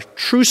about our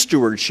true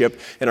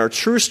stewardship. And our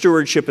true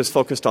stewardship is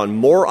focused on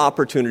more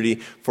opportunity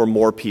for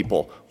more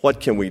people. What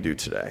can we do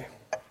today?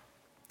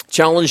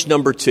 Challenge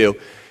number 2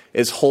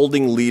 is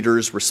holding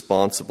leaders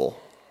responsible.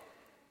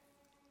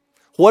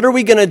 What are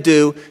we going to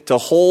do to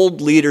hold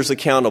leaders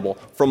accountable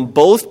from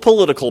both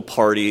political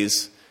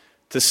parties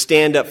to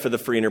stand up for the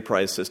free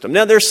enterprise system?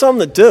 Now, there's some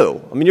that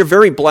do. I mean, you're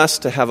very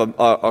blessed to have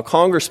a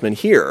congressman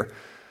here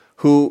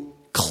who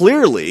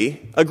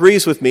clearly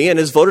agrees with me and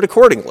has voted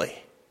accordingly.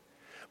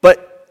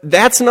 But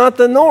that's not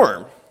the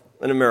norm.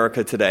 in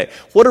America today?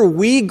 What are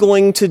we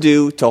going to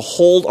do to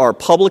hold our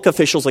public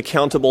officials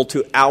accountable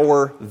to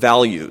our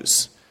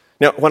values?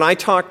 Now, when I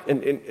talk,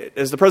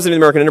 as the president of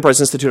the American Enterprise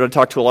Institute, I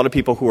talk to a lot of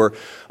people who are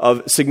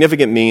of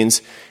significant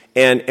means,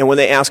 and when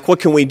they ask, what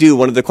can we do?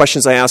 One of the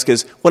questions I ask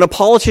is, when a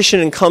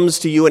politician comes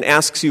to you and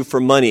asks you for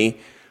money,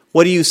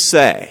 what do you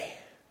say?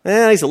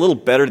 He's a little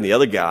better than the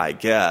other guy, I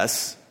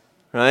guess,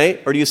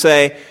 right? Or do you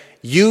say,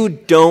 you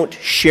don't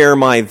share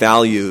my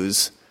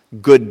values,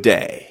 good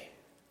day?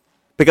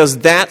 Because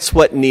that's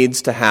what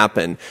needs to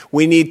happen.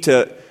 We need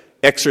to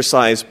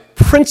exercise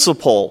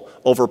principle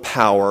over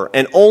power,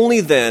 and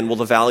only then will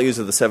the values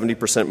of the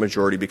 70%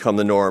 majority become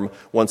the norm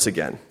once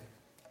again.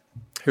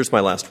 Here's my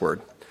last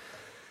word.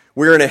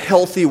 We're in a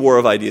healthy war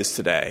of ideas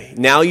today.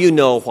 Now you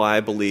know why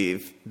I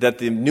believe that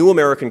the new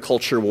American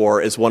culture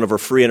war is one of our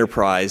free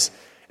enterprise,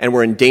 and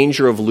we're in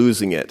danger of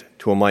losing it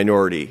to a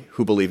minority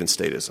who believe in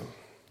statism.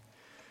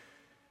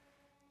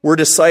 We're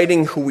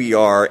deciding who we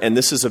are, and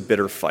this is a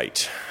bitter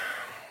fight.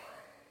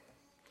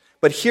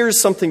 But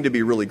here's something to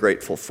be really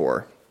grateful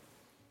for.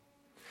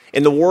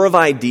 In the war of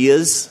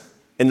ideas,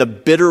 in the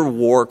bitter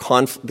war,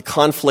 the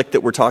conflict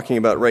that we're talking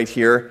about right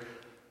here,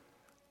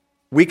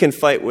 we can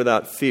fight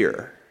without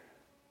fear.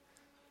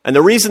 And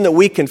the reason that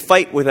we can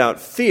fight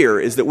without fear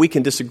is that we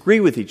can disagree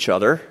with each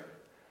other.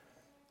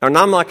 And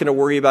I'm not going to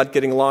worry about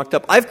getting locked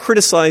up. I've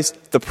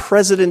criticized the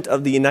President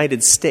of the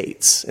United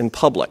States in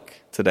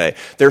public today.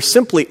 There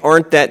simply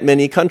aren't that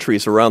many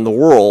countries around the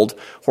world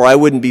where I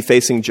wouldn't be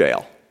facing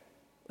jail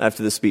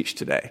after the speech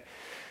today.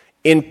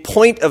 In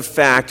point of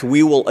fact,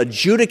 we will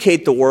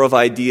adjudicate the war of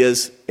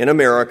ideas in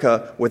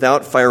America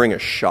without firing a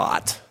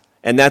shot.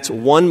 And that's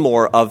one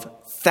more of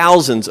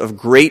thousands of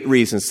great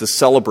reasons to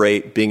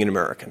celebrate being an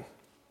American.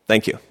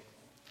 Thank you.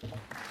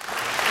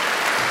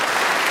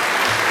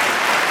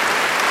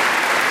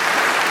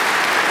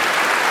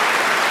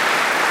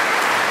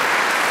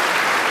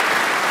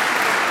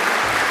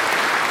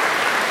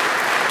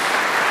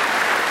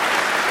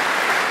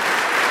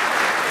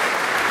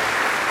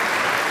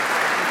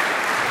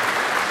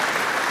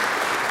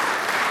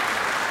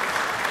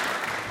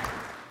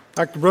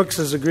 Dr. Brooks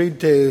has agreed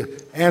to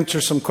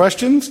answer some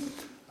questions.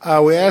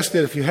 We ask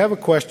that if you have a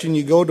question,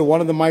 you go to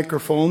one of the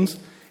microphones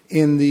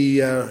in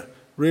the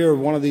rear of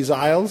one of these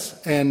aisles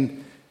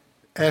and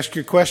ask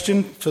your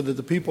question so that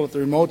the people at the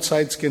remote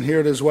sites can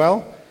hear it as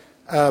well.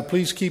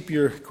 Please keep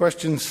your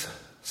questions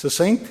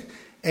succinct,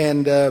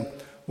 and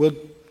we'll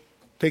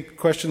take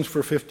questions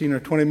for 15 or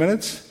 20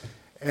 minutes.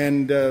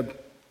 And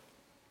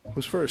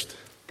who's first?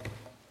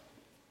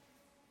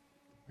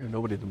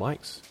 Nobody at the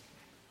mics.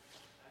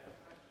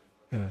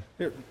 Yeah.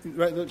 Here,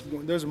 right,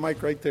 there's a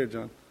mic right there,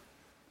 John.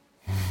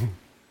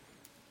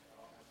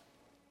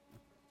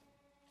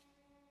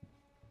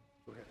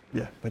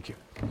 Yeah, thank you.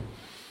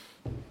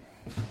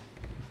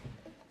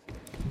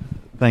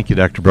 Thank you,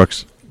 Dr.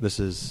 Brooks.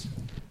 This is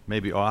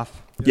maybe off?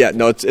 Yeah,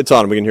 no, it's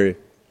on. We can hear you.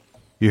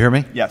 You hear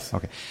me? Yes.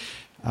 Okay.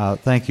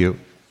 Thank you.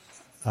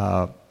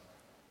 I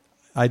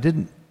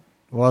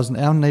wasn't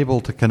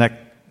unable to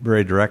connect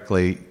very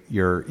directly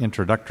your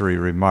introductory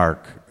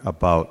remark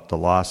about the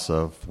loss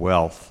of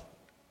wealth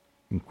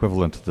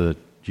equivalent to the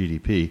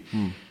GDP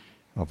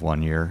of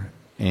 1 year,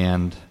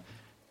 and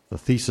the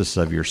thesis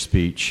of your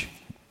speech,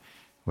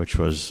 which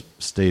was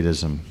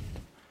statism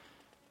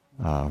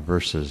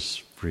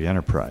versus free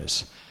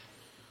enterprise.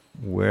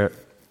 What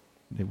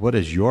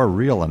is your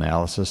real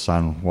analysis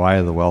on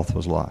why the wealth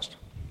was lost?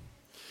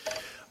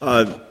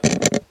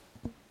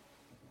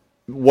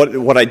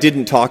 What I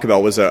didn't talk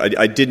about was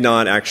I did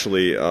not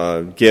actually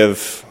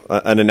give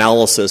an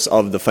analysis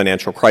of the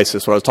financial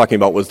crisis. What I was talking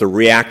about was the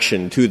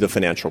reaction to the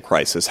financial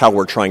crisis, how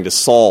we're trying to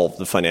solve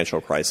the financial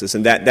crisis.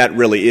 And that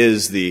really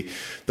is the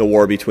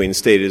war between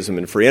statism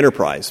and free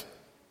enterprise.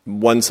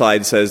 One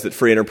side says that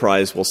free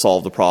enterprise will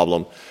solve the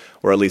problem,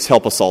 or at least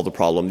help us solve the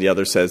problem. The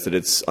other says that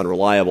it's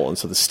unreliable, and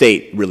so the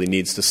state really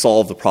needs to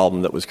solve the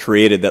problem that was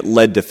created that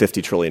led to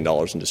 $50 trillion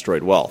in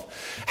destroyed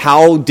wealth.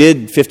 How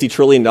did $50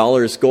 trillion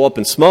go up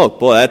in smoke?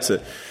 Boy, it's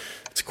a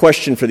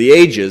question for the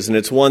ages, and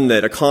it's one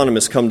that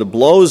economists come to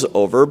blows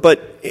over.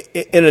 But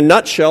in a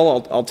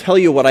nutshell, I'll tell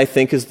you what I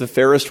think is the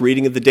fairest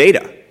reading of the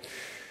data.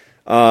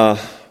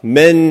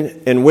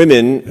 Men and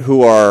women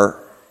who are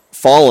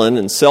fallen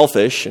and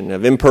selfish and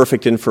have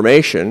imperfect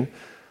information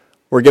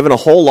were given a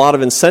whole lot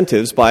of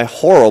incentives by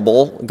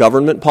horrible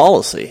government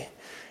policy.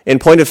 In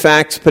point of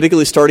fact,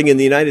 particularly starting in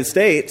the United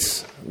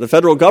States, the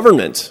federal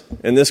government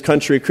in this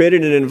country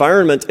created an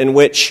environment in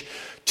which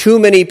too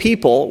many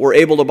people were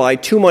able to buy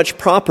too much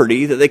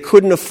property that they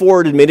couldn't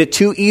afford and made it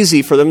too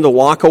easy for them to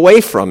walk away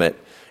from it.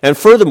 And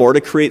furthermore,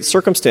 to create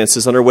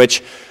circumstances under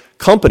which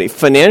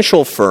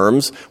financial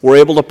firms were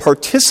able to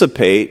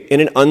participate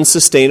in an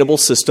unsustainable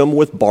system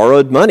with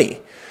borrowed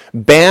money.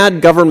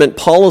 Bad government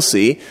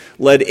policy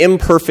led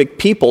imperfect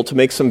people to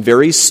make some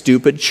very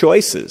stupid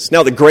choices.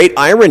 Now, the great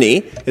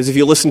irony is if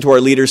you listen to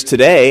our leaders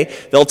today,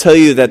 they'll tell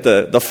you that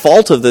the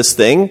fault of this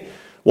thing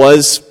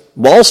was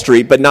Wall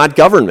Street, but not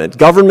government.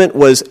 Government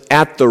was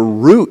at the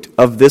root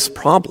of this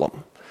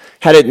problem.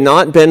 Had it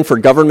not been for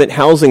government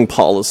housing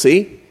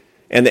policy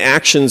and the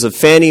actions of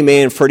Fannie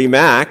Mae and Freddie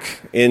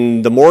Mac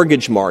in the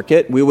mortgage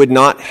market, we would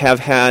not have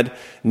had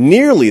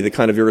nearly the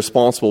kind of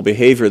irresponsible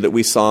behavior that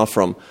we saw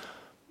from,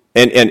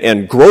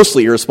 and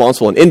grossly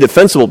irresponsible and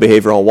indefensible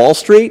behavior on Wall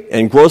Street,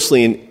 and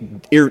grossly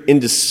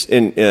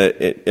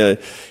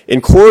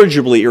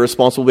incorrigibly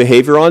irresponsible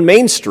behavior on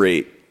Main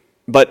Street.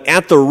 But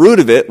at the root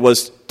of it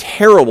was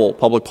terrible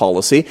public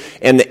policy,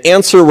 and the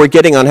answer we're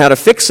getting on how to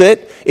fix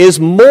it is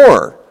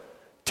more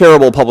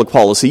terrible public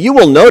policy. You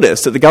will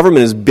notice that the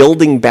government is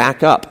building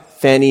back up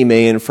Fannie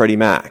Mae and Freddie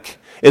Mac,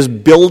 is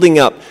building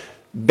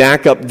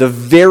back up the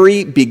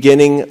very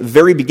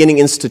beginning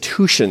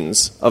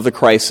institutions of the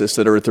crisis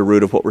that are at the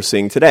root of what we're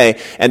seeing today.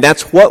 And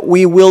that's what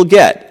we will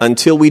get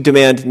until we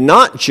demand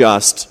not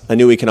just a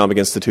new economic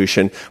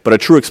institution, but a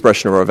true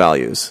expression of our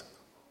values.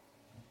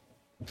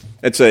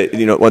 Once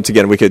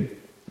again,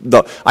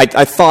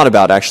 I thought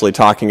about actually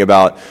talking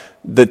about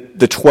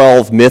the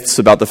 12 myths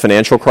about the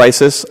financial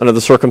crisis under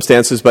the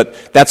circumstances, but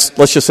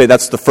let's just say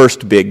that's the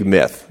first big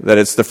myth, that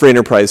it's the free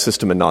enterprise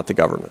system and not the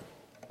government.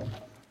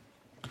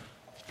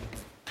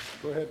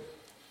 Go ahead.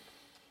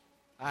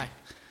 Hi.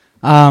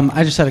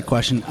 I just had a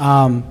question.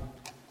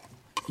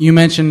 You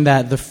mentioned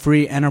that the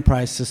free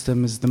enterprise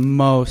system is the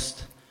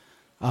most,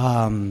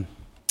 I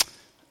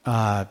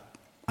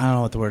don't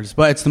know what the word is,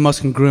 but it's the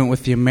most congruent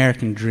with the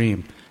American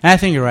dream. And I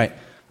think you're right.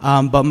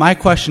 But my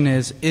question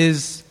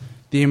is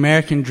the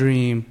American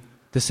dream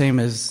the same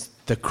as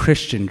the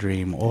Christian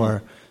dream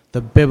or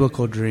the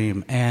biblical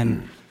dream?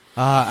 And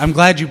I'm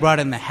glad you brought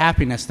in the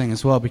happiness thing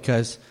as well,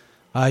 because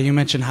you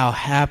mentioned how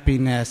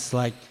happiness,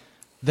 like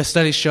the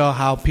studies show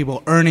how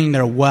people earning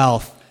their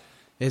wealth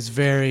is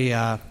very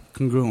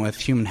congruent with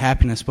human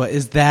happiness. But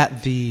is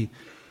that the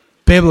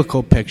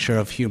biblical picture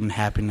of human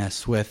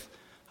happiness, with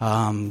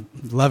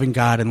loving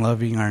God and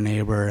loving our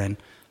neighbor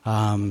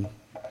and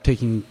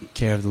taking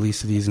care of the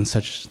least of these and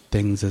such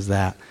things as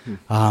that?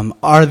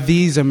 Are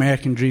these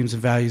American dreams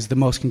and values the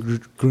most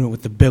congruent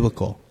with the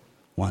biblical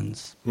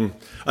ones?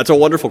 That's a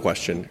wonderful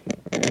question.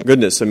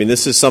 Goodness, I mean,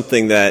 this is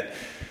something that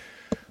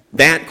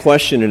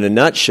question in a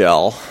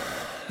nutshell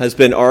has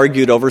been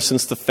argued over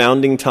since the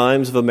founding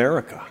times of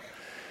America.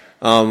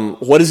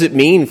 What does it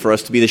mean for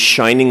us to be the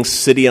shining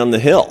city on the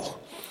hill?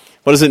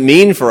 What does it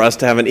mean for us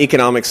to have an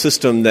economic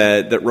system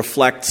that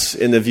reflects,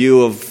 in the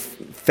view of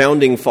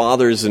founding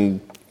fathers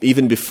and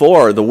even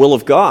before, the will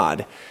of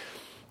God?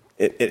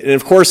 And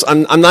of course,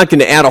 I'm not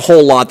going to add a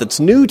whole lot that's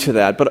new to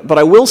that, but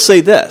I will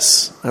say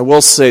this. I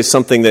will say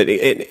something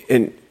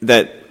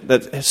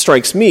that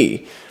strikes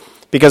me,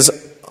 because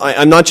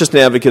I'm not just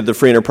an advocate of the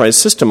free enterprise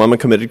system. I'm a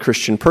committed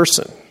Christian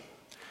person.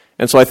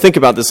 And so I think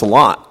about this a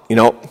lot.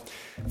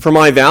 For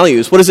my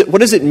values, what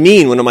does it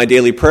mean when in my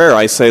daily prayer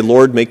I say,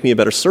 Lord, make me a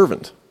better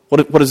servant?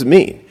 What does it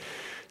mean?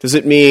 Does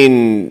it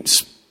mean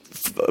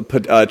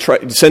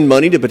send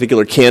money to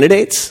particular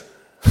candidates?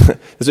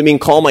 Does it mean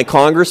call my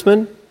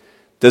congressman?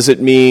 Does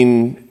it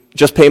mean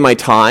just pay my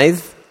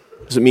tithe?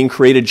 Does it mean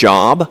create a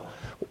job?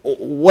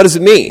 What does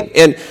it mean?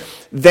 And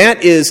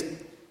that is,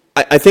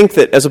 I think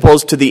that as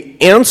opposed to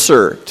the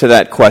answer to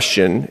that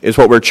question is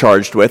what we're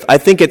charged with, I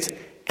think it's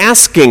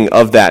asking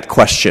of that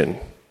question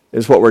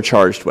is what we're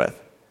charged with.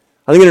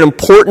 I think an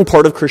important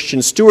part of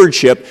Christian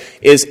stewardship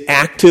is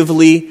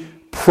actively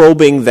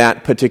probing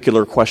that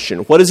particular question.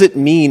 What does it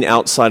mean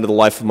outside of the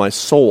life of my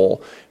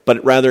soul,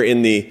 but rather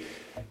in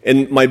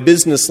my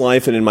business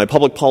life and in my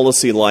public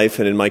policy life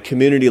and in my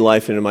community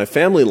life and in my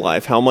family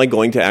life? How am I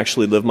going to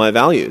actually live my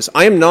values?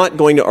 I am not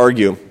going to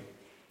argue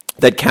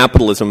that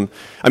capitalism,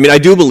 I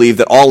do believe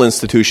that all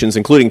institutions,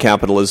 including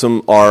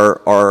capitalism,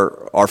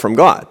 are from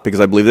God, because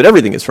I believe that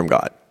everything is from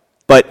God.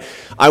 But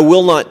I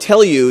will not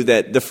tell you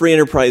that the free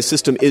enterprise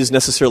system is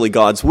necessarily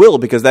God's will,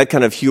 because that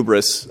kind of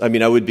hubris,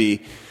 I would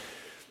be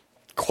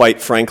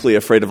quite frankly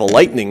afraid of a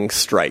lightning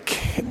strike.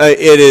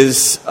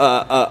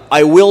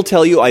 I will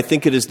tell you, I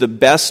think it is the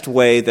best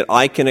way that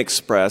I can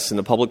express in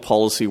the public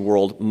policy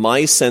world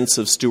my sense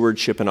of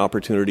stewardship and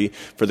opportunity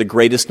for the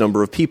greatest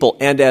number of people.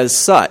 And as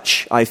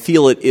such, I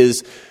feel it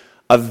is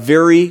a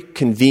very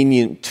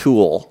convenient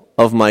tool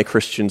of my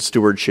Christian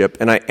stewardship.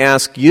 And I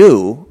ask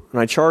you,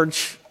 and I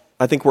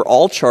think we're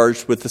all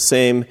charged with the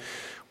same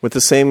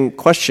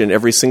question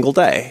every single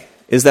day.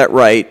 Is that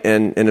right?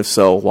 And if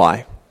so,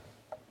 why?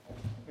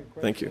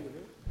 Thank you.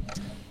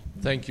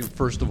 Thank you,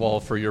 first of all,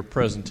 for your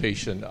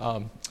presentation.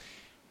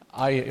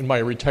 In my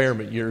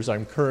retirement years,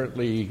 I'm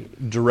currently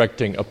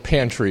directing a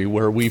pantry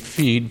where we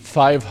feed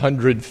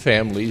 500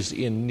 families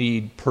in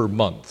need per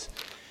month.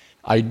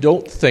 I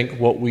don't think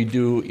what we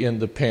do in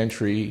the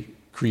pantry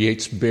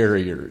creates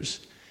barriers,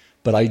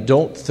 but I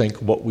don't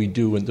think what we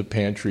do in the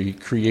pantry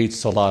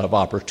creates a lot of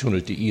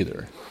opportunity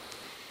either.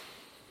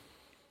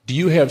 Do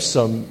you have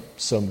some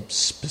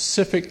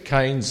specific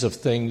kinds of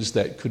things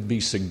that could be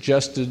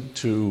suggested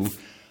to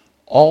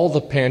all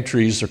the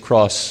pantries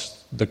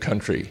across the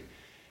country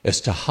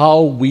as to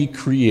how we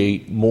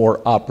create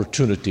more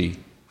opportunity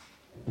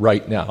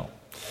right now?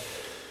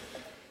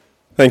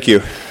 Thank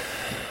you.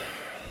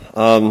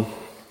 I've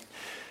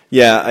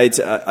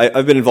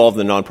been involved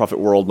in the nonprofit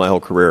world my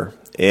whole career,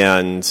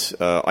 and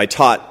I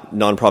taught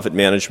nonprofit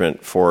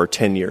management for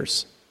 10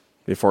 years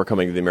before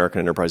coming to the American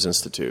Enterprise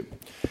Institute.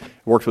 I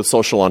worked with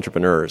social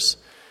entrepreneurs.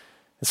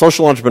 And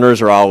social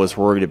entrepreneurs are always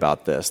worried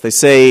about this. They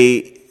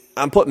say,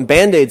 I'm putting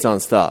Band-Aids on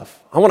stuff.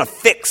 I want to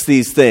fix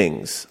these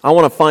things. I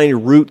want to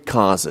find root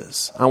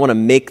causes. I want to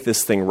make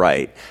this thing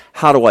right.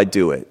 How do I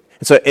do it?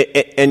 And so,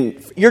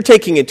 and you're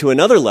taking it to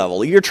another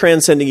level. You're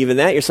transcending even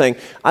that. You're saying,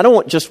 I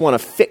don't just want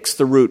to fix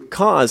the root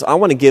cause. I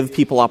want to give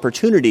people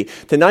opportunity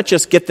to not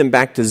just get them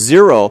back to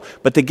zero,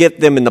 but to get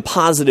them in the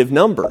positive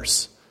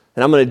numbers.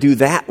 And I'm going to do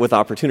that with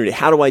opportunity.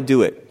 How do I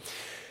do it?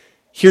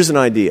 Here's an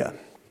idea.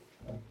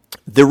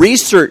 The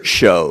research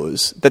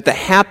shows that the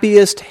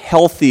happiest,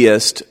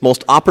 healthiest,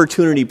 most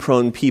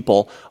opportunity-prone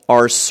people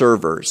are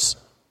servers.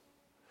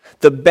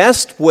 The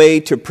best way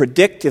to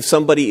predict if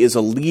somebody is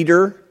a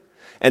leader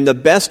and the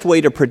best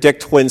way to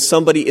predict when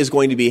somebody is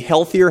going to be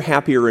healthier,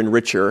 happier, and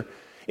richer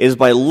is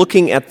by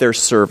looking at their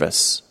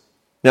service.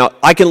 Now,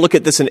 I can look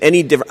at this in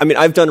any different...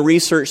 I've done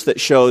research that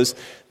shows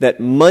that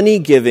money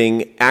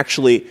giving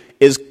actually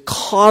is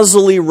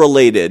causally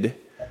related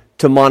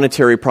to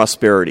monetary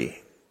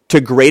prosperity, to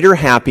greater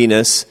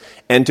happiness,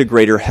 and to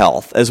greater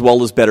health, as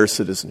well as better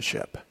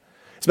citizenship.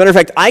 As a matter of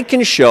fact, I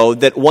can show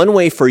that one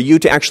way for you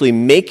to actually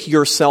make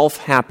yourself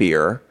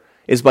happier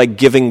is by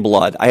giving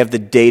blood. I have the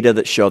data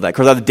that show that. Of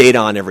course, I have the data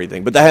on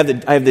everything, but I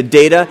have the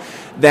data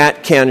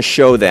that can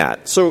show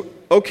that. So,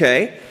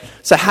 okay,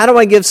 so how do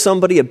I give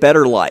somebody a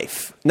better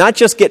life? Not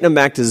just getting them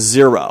back to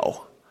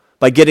zero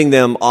by getting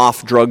them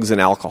off drugs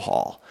and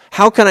alcohol.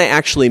 How can I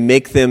actually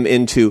make them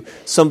into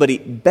somebody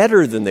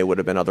better than they would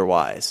have been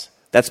otherwise?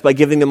 That's by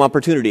giving them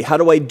opportunity. How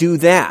do I do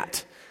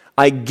that?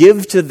 I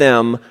give to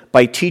them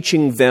by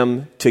teaching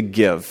them to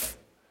give.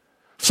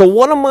 So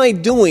what am I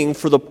doing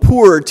for the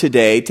poor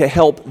today to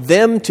help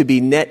them to be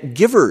net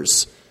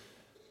givers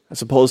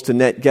as opposed to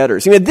net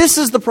getters? This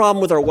is the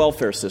problem with our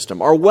welfare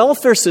system. Our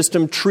welfare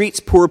system treats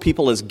poor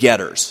people as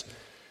getters.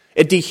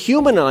 It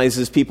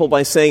dehumanizes people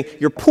by saying,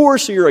 you're poor,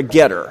 so you're a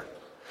getter.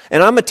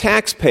 And I'm a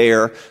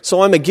taxpayer,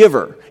 so I'm a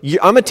giver.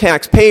 I'm a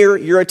taxpayer,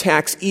 you're a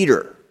tax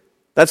eater.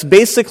 That's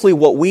basically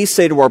what we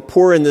say to our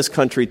poor in this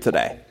country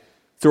today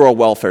through our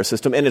welfare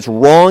system, and it's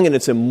wrong and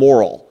it's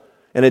immoral,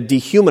 and it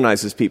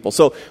dehumanizes people.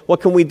 So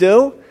what can we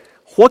do?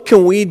 What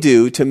can we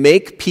do to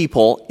make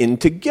people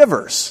into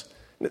givers?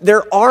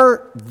 There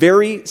are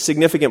very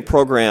significant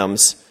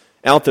programs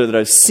out there that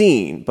I've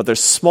seen, but they're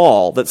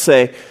small, that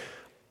say,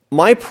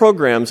 my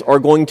programs are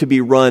going to be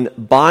run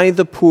by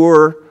the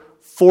poor,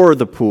 for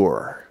the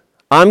poor.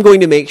 I'm going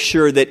to make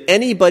sure that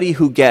anybody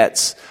who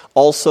gets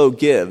also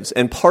gives,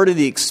 and part of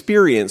the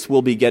experience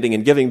will be getting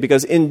and giving,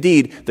 because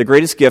indeed, the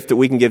greatest gift that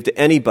we can give to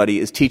anybody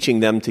is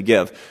teaching them to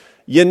give.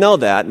 You know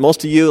that.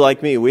 Most of you,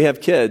 like me, we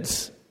have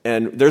kids,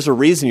 and there's a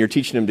reason you're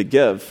teaching them to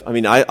give.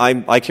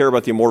 I care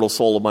about the immortal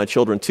soul of my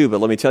children too,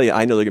 but let me tell you,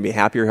 I know they're going to be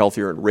happier,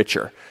 healthier, and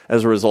richer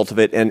as a result of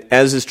it, and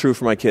as is true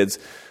for my kids,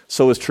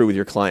 so is true with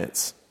your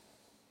clients.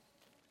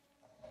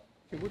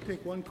 Okay, we'll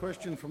take one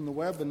question from the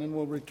web, and then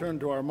we'll return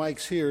to our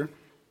mics here.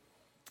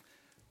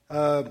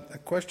 A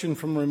question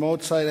from a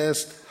remote site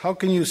asked, how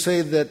can you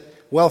say that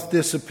wealth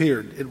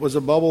disappeared? It was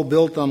a bubble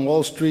built on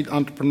Wall Street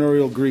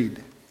entrepreneurial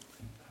greed.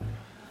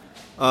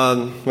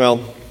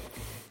 Well,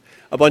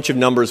 a bunch of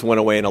numbers went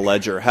away in a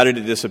ledger. How did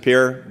it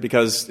disappear?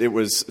 Because it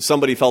was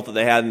somebody felt that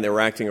they had and they were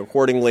acting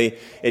accordingly.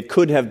 It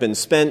could have been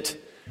spent,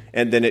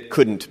 and then it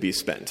couldn't be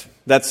spent.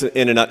 That's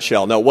in a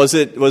nutshell. Now, was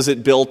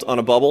it built on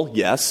a bubble?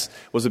 Yes.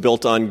 Was it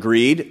built on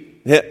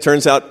greed? It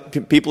turns out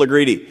people are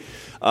greedy.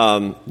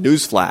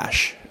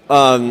 Newsflash.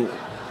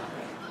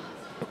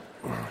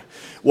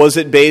 Was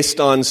it based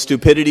on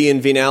stupidity and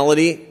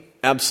venality?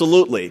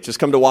 Absolutely. Just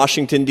come to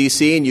Washington,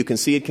 D.C., and you can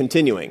see it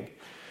continuing.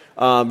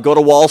 Go to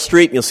Wall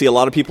Street, and you'll see a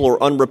lot of people who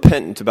are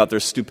unrepentant about their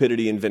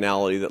stupidity and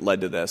venality that led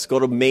to this. Go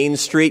to Main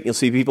Street, and you'll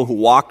see people who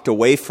walked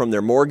away from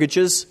their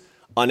mortgages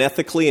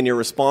unethically and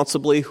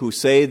irresponsibly, who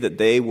say that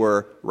they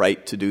were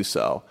right to do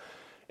so.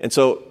 And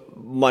so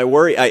my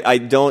worry, I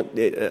don't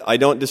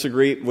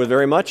disagree with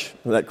very much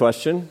with that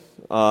question.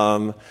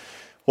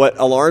 What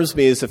alarms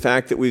me is the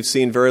fact that we've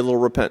seen very little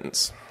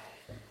repentance.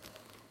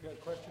 You got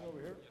a question over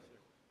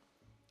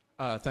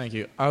here? Thank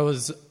you. I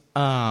was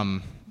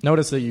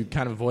noticed that you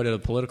kind of avoided the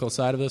political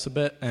side of this a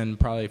bit, and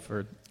probably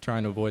for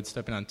trying to avoid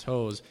stepping on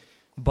toes.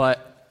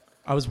 But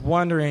I was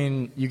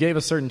wondering, you gave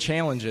us certain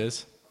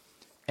challenges,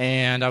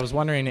 and I was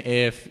wondering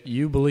if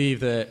you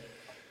believe that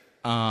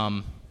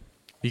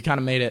you kind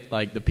of made it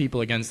like the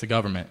people against the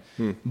government.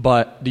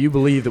 But do you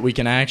believe that we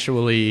can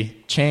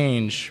actually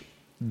change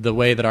the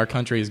way that our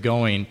country is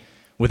going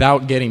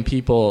without getting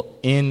people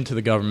into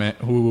the government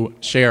who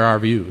share our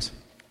views?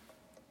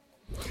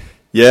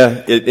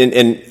 Yeah,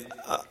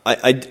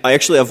 I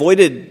actually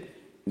avoided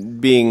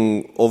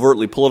being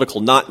overtly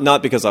political,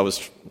 not because I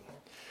was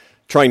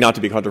trying not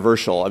to be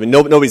controversial.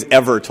 Nobody's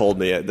ever told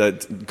me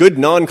that good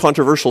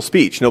non-controversial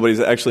speech.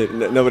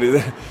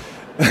 Nobody.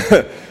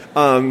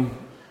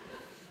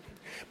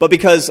 But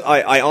because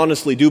I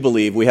honestly do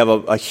believe we have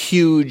a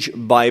huge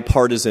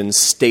bipartisan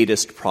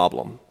statist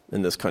problem.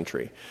 in this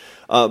country.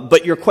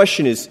 But your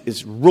question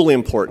is really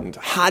important.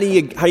 How are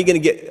you going to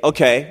get,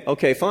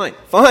 okay,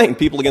 fine,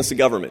 people against the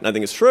government. And I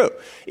think it's true.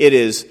 It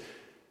is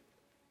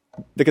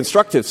the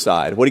constructive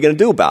side. What are you going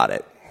to do about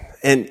it?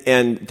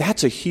 And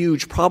that's a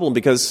huge problem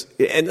because,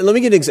 and let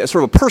me give an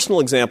sort of a personal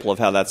example of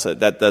how that's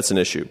an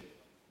issue.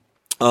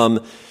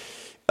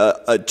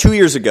 2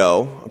 years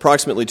ago,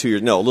 approximately 2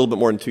 years, no, a little bit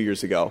more than 2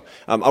 years ago,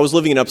 I was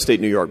living in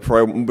upstate New York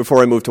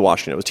before I moved to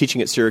Washington. I was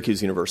teaching at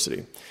Syracuse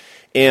University.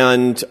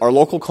 And our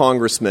local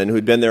congressman,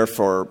 who'd been there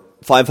for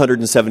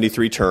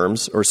 573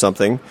 terms or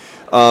something,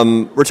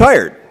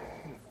 retired.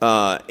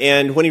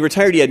 And when he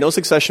retired, he had no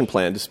succession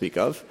plan to speak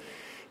of.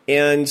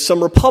 And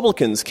some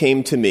Republicans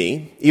came to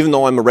me, even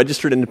though I'm a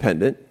registered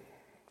independent.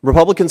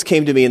 Republicans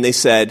came to me and they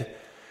said,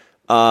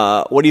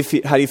 how do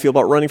you feel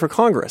about running for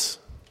Congress?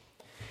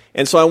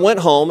 And so I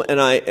went home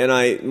and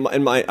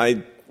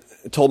I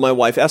told my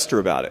wife Esther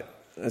about it.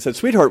 I said,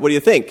 sweetheart, what do you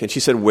think? And she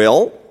said,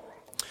 well,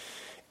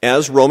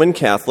 as Roman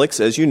Catholics,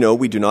 as you know,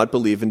 we do not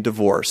believe in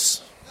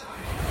divorce.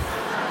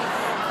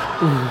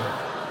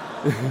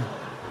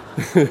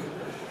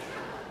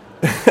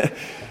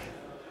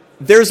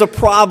 There's a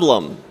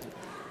problem.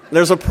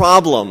 There's a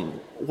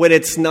problem when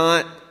it's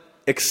not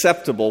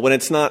acceptable, when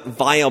it's not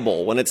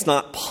viable, when it's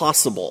not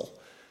possible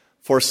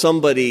for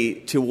somebody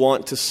to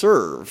want to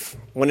serve,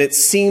 when it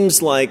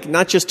seems like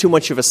not just too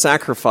much of a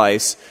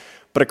sacrifice,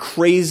 but a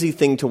crazy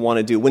thing to want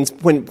to do. When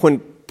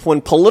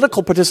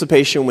political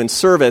participation, when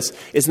service,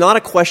 is not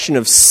a question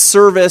of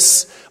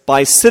service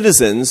by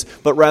citizens,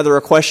 but rather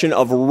a question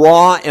of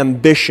raw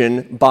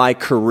ambition by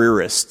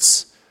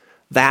careerists.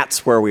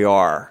 That's where we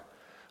are.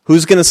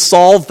 Who's going to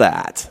solve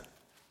that?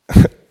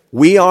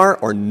 We are,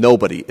 or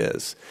nobody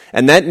is.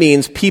 And that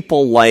means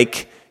people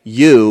like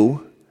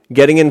you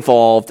getting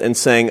involved and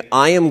saying,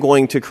 I am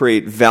going to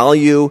create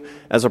value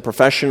as a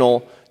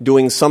professional,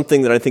 doing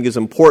something that I think is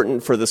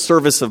important for the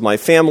service of my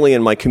family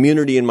and my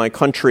community and my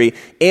country,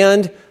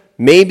 and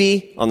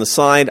maybe, on the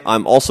side,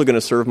 I'm also going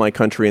to serve my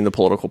country in the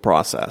political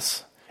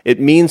process. It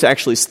means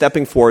actually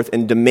stepping forth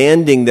and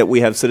demanding that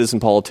we have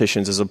citizen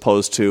politicians as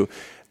opposed to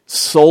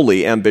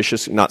solely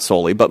ambitious, not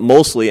solely, but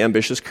mostly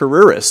ambitious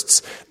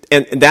careerists.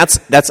 And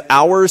that's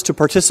ours to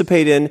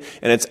participate in,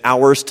 and it's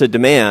ours to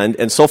demand.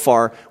 And so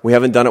far, we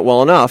haven't done it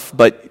well enough,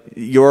 but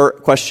your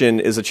question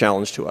is a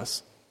challenge to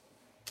us.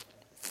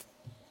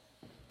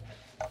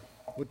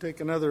 We'll take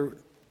another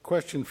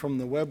question from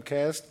the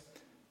webcast.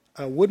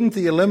 Wouldn't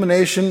the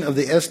elimination of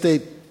the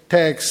estate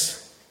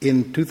tax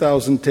in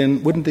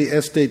 2010, wouldn't the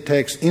estate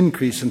tax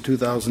increase in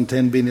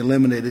 2010 being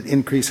eliminated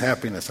increase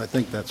happiness? I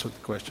think that's what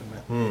the question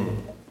meant.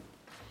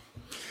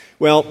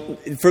 Well,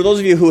 for those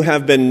of you who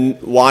have been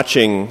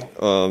watching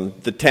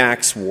the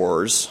tax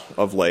wars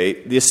of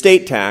late, the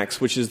estate tax,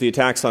 which is the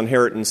tax on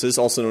inheritances,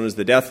 also known as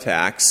the death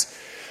tax,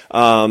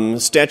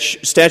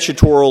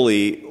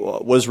 statutorily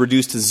was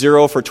reduced to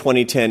 0 for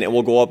 2010 and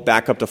will go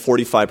back up to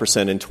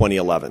 45% in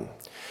 2011.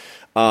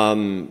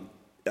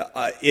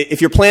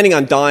 If you're planning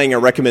on dying, I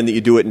recommend that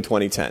you do it in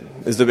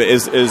 2010. So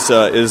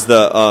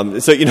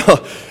you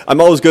know,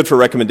 I'm always good for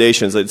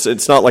recommendations.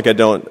 It's not like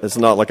It's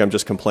not like I'm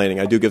just complaining.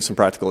 I do give some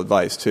practical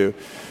advice too.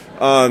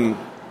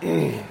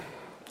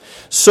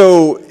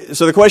 So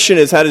the question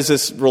is, how does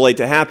this relate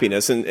to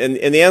happiness? And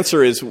the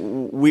answer is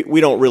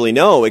we don't really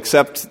know,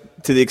 except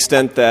to the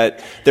extent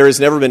that there has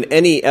never been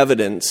any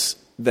evidence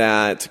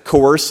that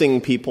coercing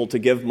people to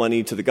give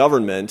money to the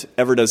government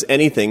ever does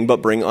anything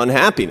but bring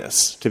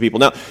unhappiness to people.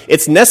 Now,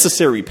 it's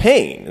necessary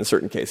pain in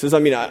certain cases. I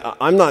mean,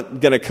 I'm not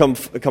going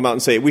to come out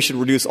and say we should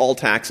reduce all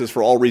taxes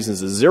for all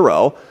reasons to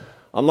 0.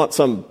 I'm not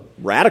some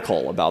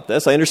radical about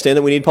this. I understand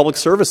that we need public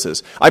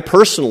services. I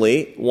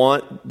personally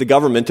want the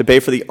government to pay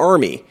for the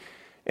army,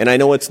 and I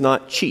know it's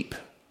not cheap,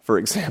 for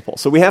example.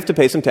 So we have to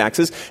pay some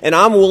taxes, and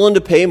I'm willing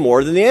to pay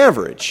more than the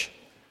average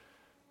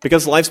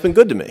because life's been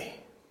good to me.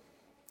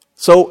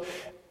 So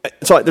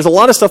there's a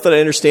lot of stuff that I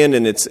understand,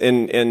 and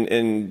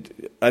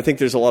I think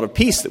there's a lot of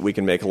peace that we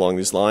can make along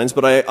these lines,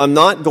 but I'm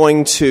not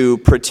going to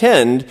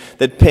pretend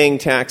that paying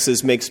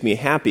taxes makes me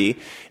happy,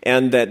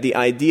 and that the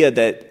idea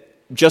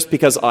that just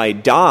because I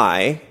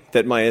die,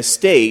 that my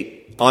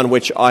estate, on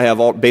which I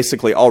have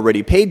basically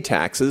already paid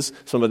taxes,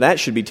 some of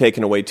that should be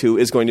taken away too,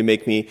 is going to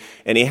make me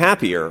any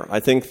happier. I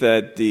think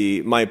that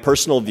my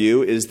personal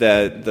view is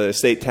that the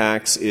estate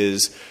tax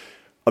is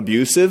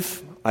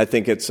abusive. I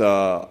think it's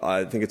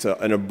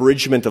an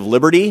abridgment of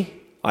liberty.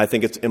 I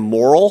think it's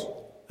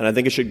immoral, and I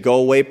think it should go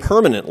away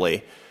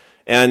permanently.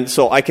 And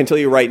so I can tell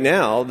you right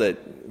now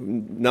that,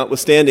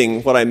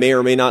 notwithstanding what I may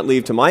or may not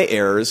leave to my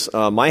heirs,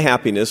 my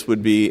happiness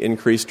would be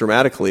increased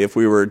dramatically if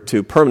we were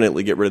to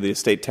permanently get rid of the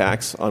estate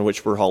tax on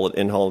which we're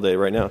in holiday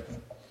right now.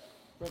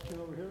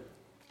 Question over here.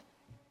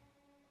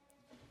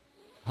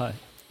 Hi.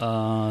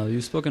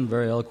 You've spoken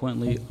very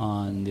eloquently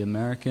on the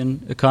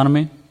American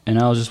economy. And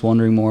I was just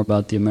wondering more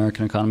about the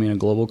American economy in a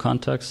global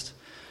context.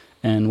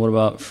 And what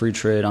about free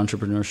trade,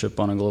 entrepreneurship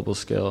on a global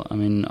scale? I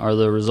mean, are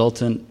the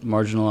resultant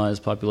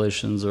marginalized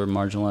populations or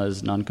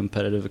marginalized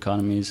non-competitive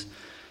economies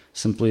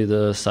simply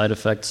the side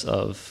effects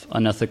of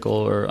unethical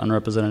or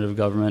unrepresentative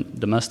government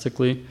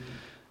domestically?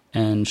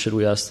 And should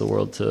we ask the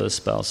world to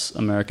espouse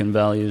American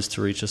values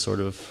to reach a sort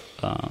of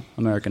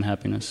American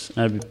happiness?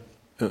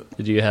 Do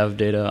you have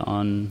data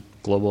on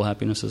global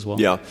happiness as well?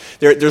 Yeah.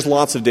 There's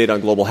lots of data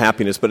on global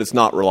happiness, but it's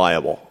not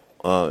reliable.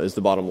 Is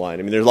the bottom line.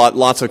 I mean, there's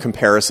lots of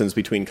comparisons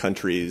between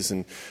countries,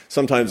 and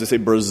sometimes they say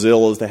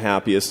Brazil is the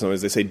happiest,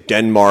 sometimes they say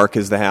Denmark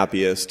is the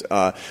happiest,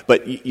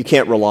 but you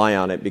can't rely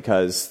on it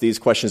because these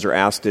questions are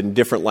asked in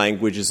different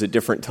languages at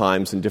different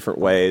times in different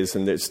ways,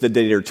 and the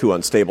data are too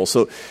unstable.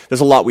 So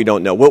there's a lot we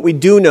don't know. What we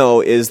do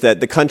know is that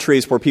the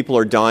countries where people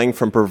are dying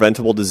from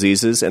preventable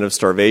diseases and of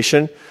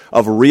starvation,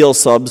 of real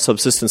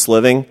subsistence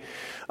living,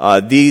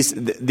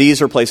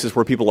 these are places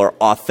where people are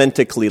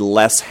authentically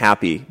less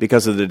happy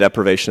because of the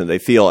deprivation that they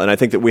feel. And I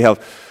think that we have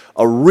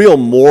a real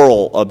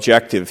moral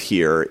objective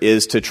here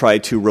is to try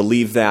to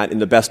relieve that in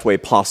the best way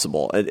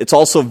possible. It's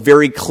also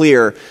very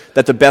clear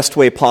that the best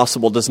way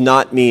possible does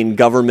not mean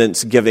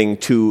governments giving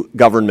to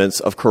governments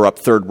of corrupt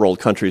third world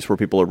countries where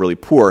people are really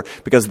poor,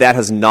 because that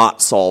has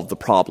not solved the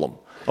problem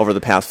over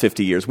the past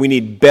 50 years. We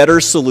need better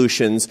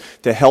solutions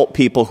to help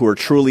people who are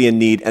truly in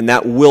need, and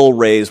that will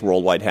raise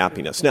worldwide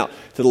happiness. Now,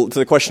 to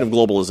the question of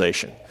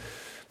globalization.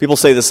 People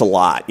say this a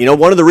lot. You know,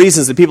 one of the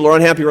reasons that people are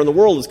unhappy around the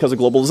world is because of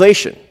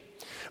globalization.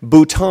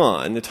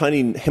 Bhutan, a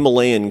tiny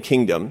Himalayan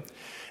kingdom,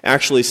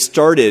 actually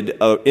started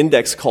an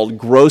index called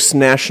Gross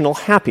National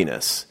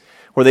Happiness,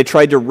 where they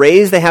tried to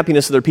raise the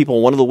happiness of their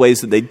people. One of the ways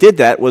that they did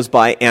that was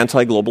by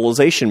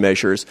anti-globalization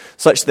measures,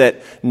 such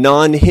that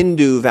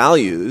non-Hindu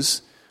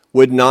values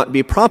would not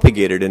be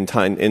propagated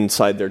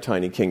inside their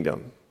tiny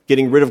kingdom,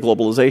 getting rid of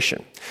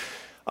globalization.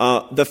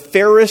 The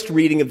fairest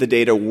reading of the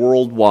data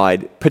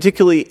worldwide,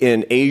 particularly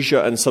in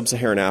Asia and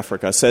sub-Saharan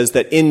Africa, says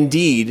that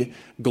indeed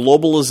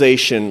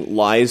globalization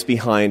lies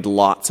behind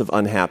lots of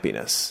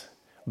unhappiness.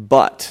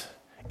 But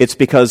it's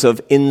because of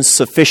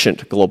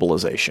insufficient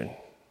globalization.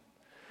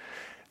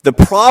 The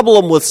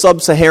problem with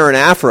sub-Saharan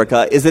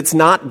Africa is it's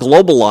not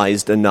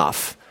globalized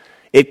enough.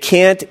 It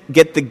can't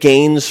get the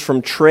gains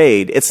from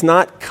trade. It's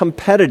not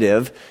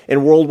competitive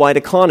in worldwide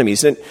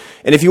economies. And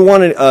if you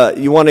want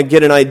to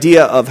get an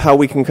idea of how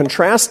we can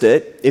contrast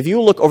it, if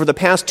you look over the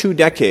past 2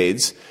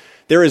 decades,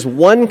 there is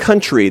one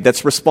country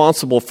that's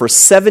responsible for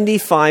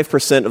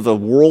 75% of the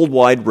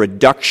worldwide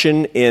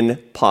reduction in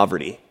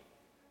poverty.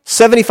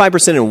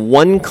 75% in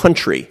one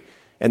country,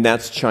 and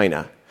that's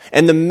China.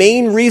 And the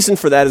main reason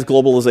for that is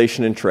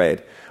globalization and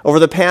trade. Over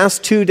the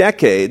past 2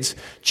 decades,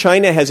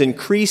 China has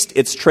increased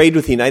its trade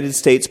with the United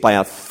States by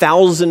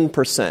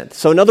 1,000%.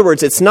 So in other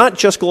words, it's not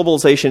just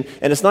globalization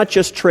and it's not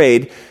just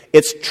trade.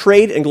 It's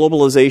trade and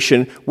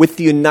globalization with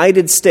the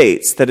United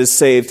States that has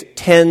saved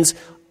tens,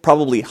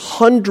 probably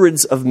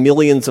hundreds of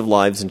millions of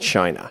lives in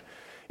China.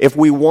 If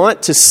we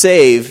want to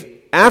save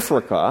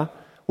Africa,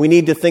 we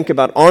need to think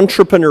about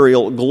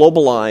entrepreneurial,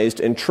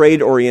 globalized, and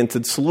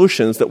trade-oriented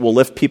solutions that will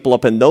lift people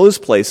up in those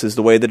places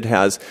the way that it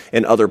has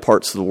in other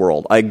parts of the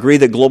world. I agree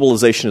that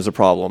globalization is a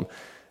problem.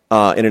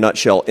 In a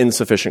nutshell,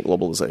 insufficient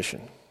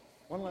globalization.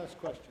 One last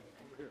question.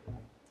 Over here.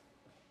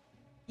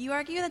 You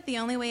argue that the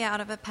only way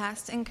out of a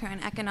past and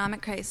current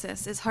economic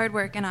crisis is hard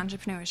work and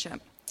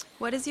entrepreneurship.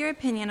 What is your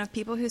opinion of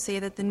people who say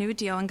that the New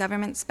Deal and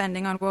government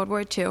spending on World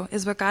War II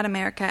is what got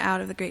America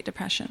out of the Great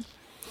Depression?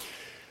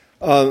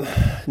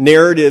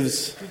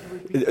 Narratives.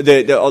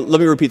 Let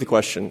me repeat the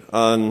question.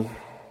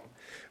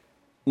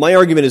 My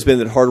argument has been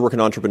that hard work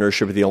and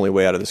entrepreneurship are the only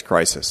way out of this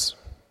crisis.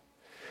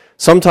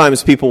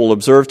 Sometimes people will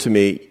observe to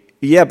me,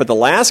 yeah, but the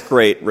last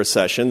Great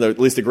Recession, at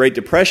least the Great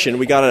Depression,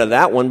 we got out of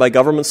that one by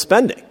government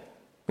spending.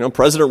 You know,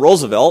 President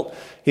Roosevelt,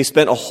 he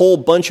spent a whole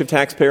bunch of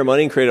taxpayer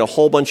money and created a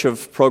whole bunch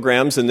of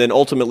programs and then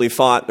ultimately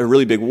fought a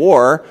really big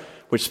war,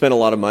 which spent a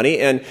lot of money,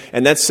 and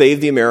that saved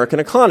the American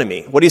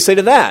economy. What do you say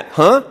to that,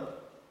 huh?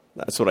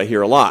 That's what I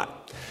hear a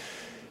lot.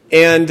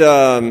 And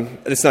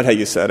it's not how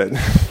you said it.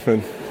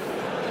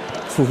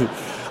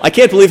 I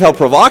can't believe how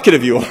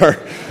provocative you are.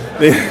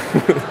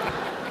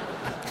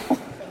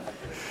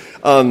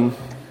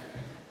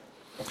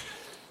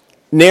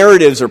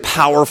 Narratives are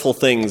powerful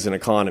things in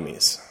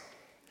economies.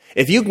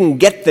 If you can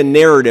get the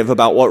narrative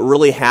about what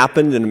really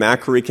happened in a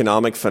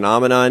macroeconomic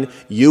phenomenon,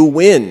 you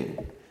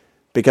win.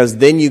 Because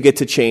then you get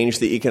to change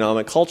the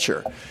economic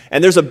culture.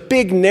 And there's a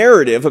big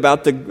narrative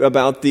about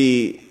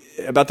the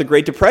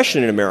Great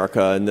Depression in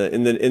America in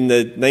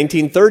the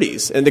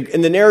 1930s, and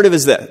the narrative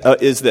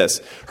is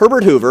this: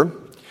 Herbert Hoover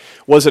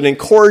was an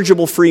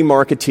incorrigible free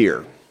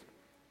marketeer.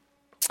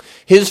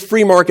 His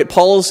free market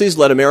policies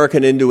led America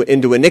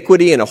into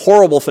iniquity and a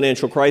horrible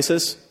financial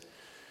crisis.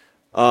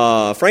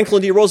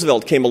 Franklin D.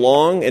 Roosevelt came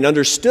along and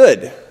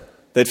understood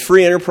that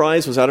free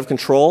enterprise was out of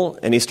control,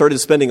 and he started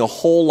spending a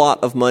whole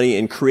lot of money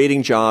in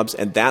creating jobs,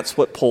 and that's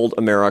what pulled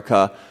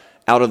America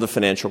out of the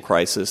financial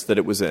crisis that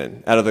it was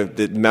in, out of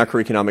the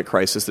macroeconomic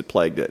crisis that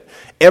plagued it.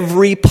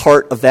 Every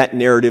part of that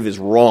narrative is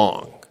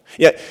wrong.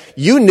 Yeah,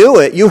 you knew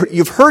it.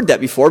 You've heard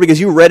that before because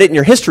you read it in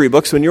your history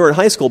books when you were in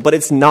high school, but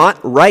it's not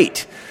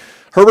right.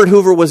 Herbert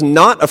Hoover was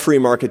not a free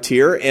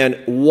marketeer, and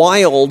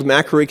wild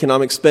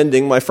macroeconomic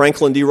spending by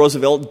Franklin D.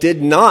 Roosevelt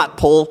did not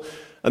pull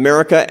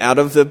America out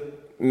of the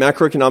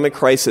macroeconomic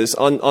crisis.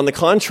 On the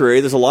contrary,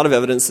 there's a lot of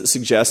evidence that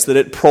suggests that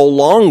it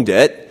prolonged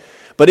it.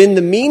 But in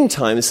the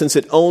meantime, since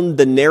it owned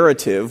the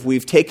narrative,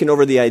 we've taken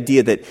over the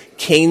idea that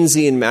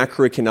Keynesian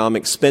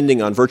macroeconomic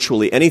spending on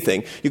virtually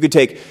anything, you could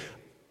take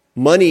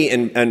money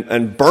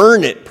and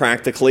burn it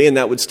practically, and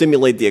that would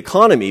stimulate the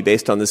economy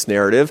based on this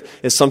narrative,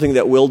 is something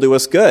that will do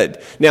us good.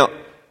 Now,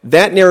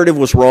 that narrative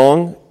was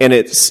wrong, and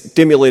it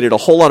stimulated a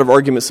whole lot of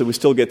arguments that we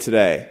still get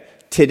today.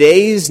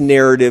 Today's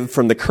narrative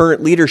from the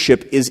current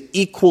leadership is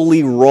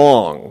equally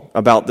wrong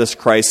about this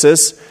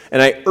crisis,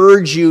 and I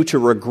urge you to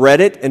regret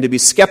it and to be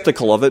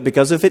skeptical of it,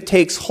 because if it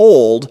takes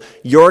hold,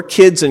 your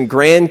kids and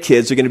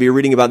grandkids are going to be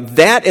reading about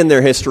that in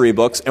their history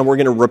books, and we're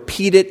going to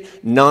repeat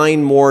it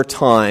 9 more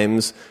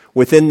times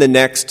within the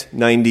next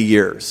 90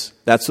 years.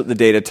 That's what the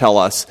data tell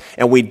us,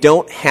 and we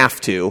don't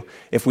have to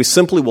if we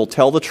simply will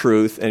tell the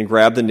truth and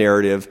grab the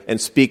narrative and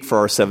speak for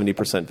our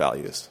 70%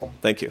 values.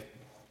 Thank you.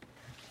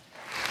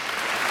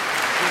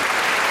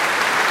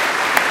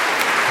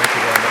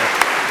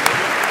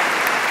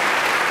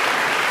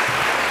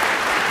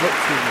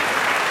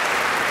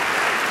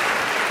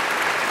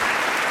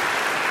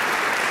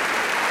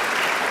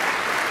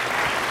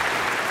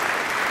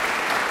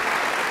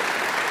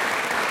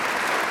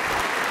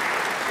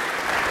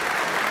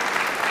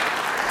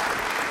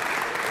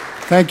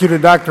 Thank you to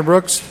Dr.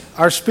 Brooks.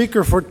 Our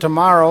speaker for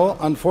tomorrow,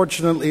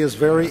 unfortunately, is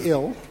very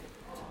ill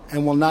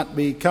and will not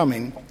be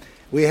coming.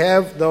 We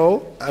have,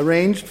 though,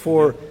 arranged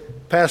for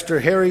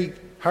Pastor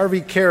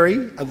Harvey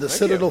Carey of the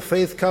Citadel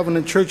Faith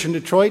Covenant Church in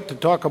Detroit to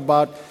talk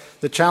about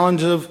the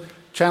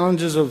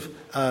challenges of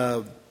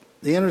the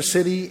inner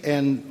city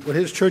and what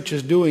his church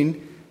is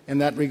doing in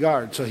that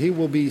regard. So he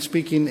will be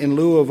speaking in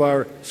lieu of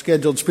our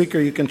scheduled speaker.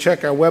 You can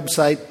check our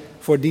website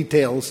for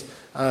details,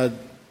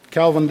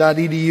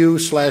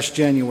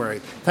 calvin.edu/January.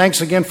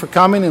 Thanks again for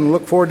coming, and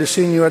look forward to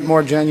seeing you at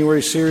more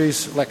January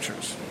series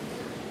lectures.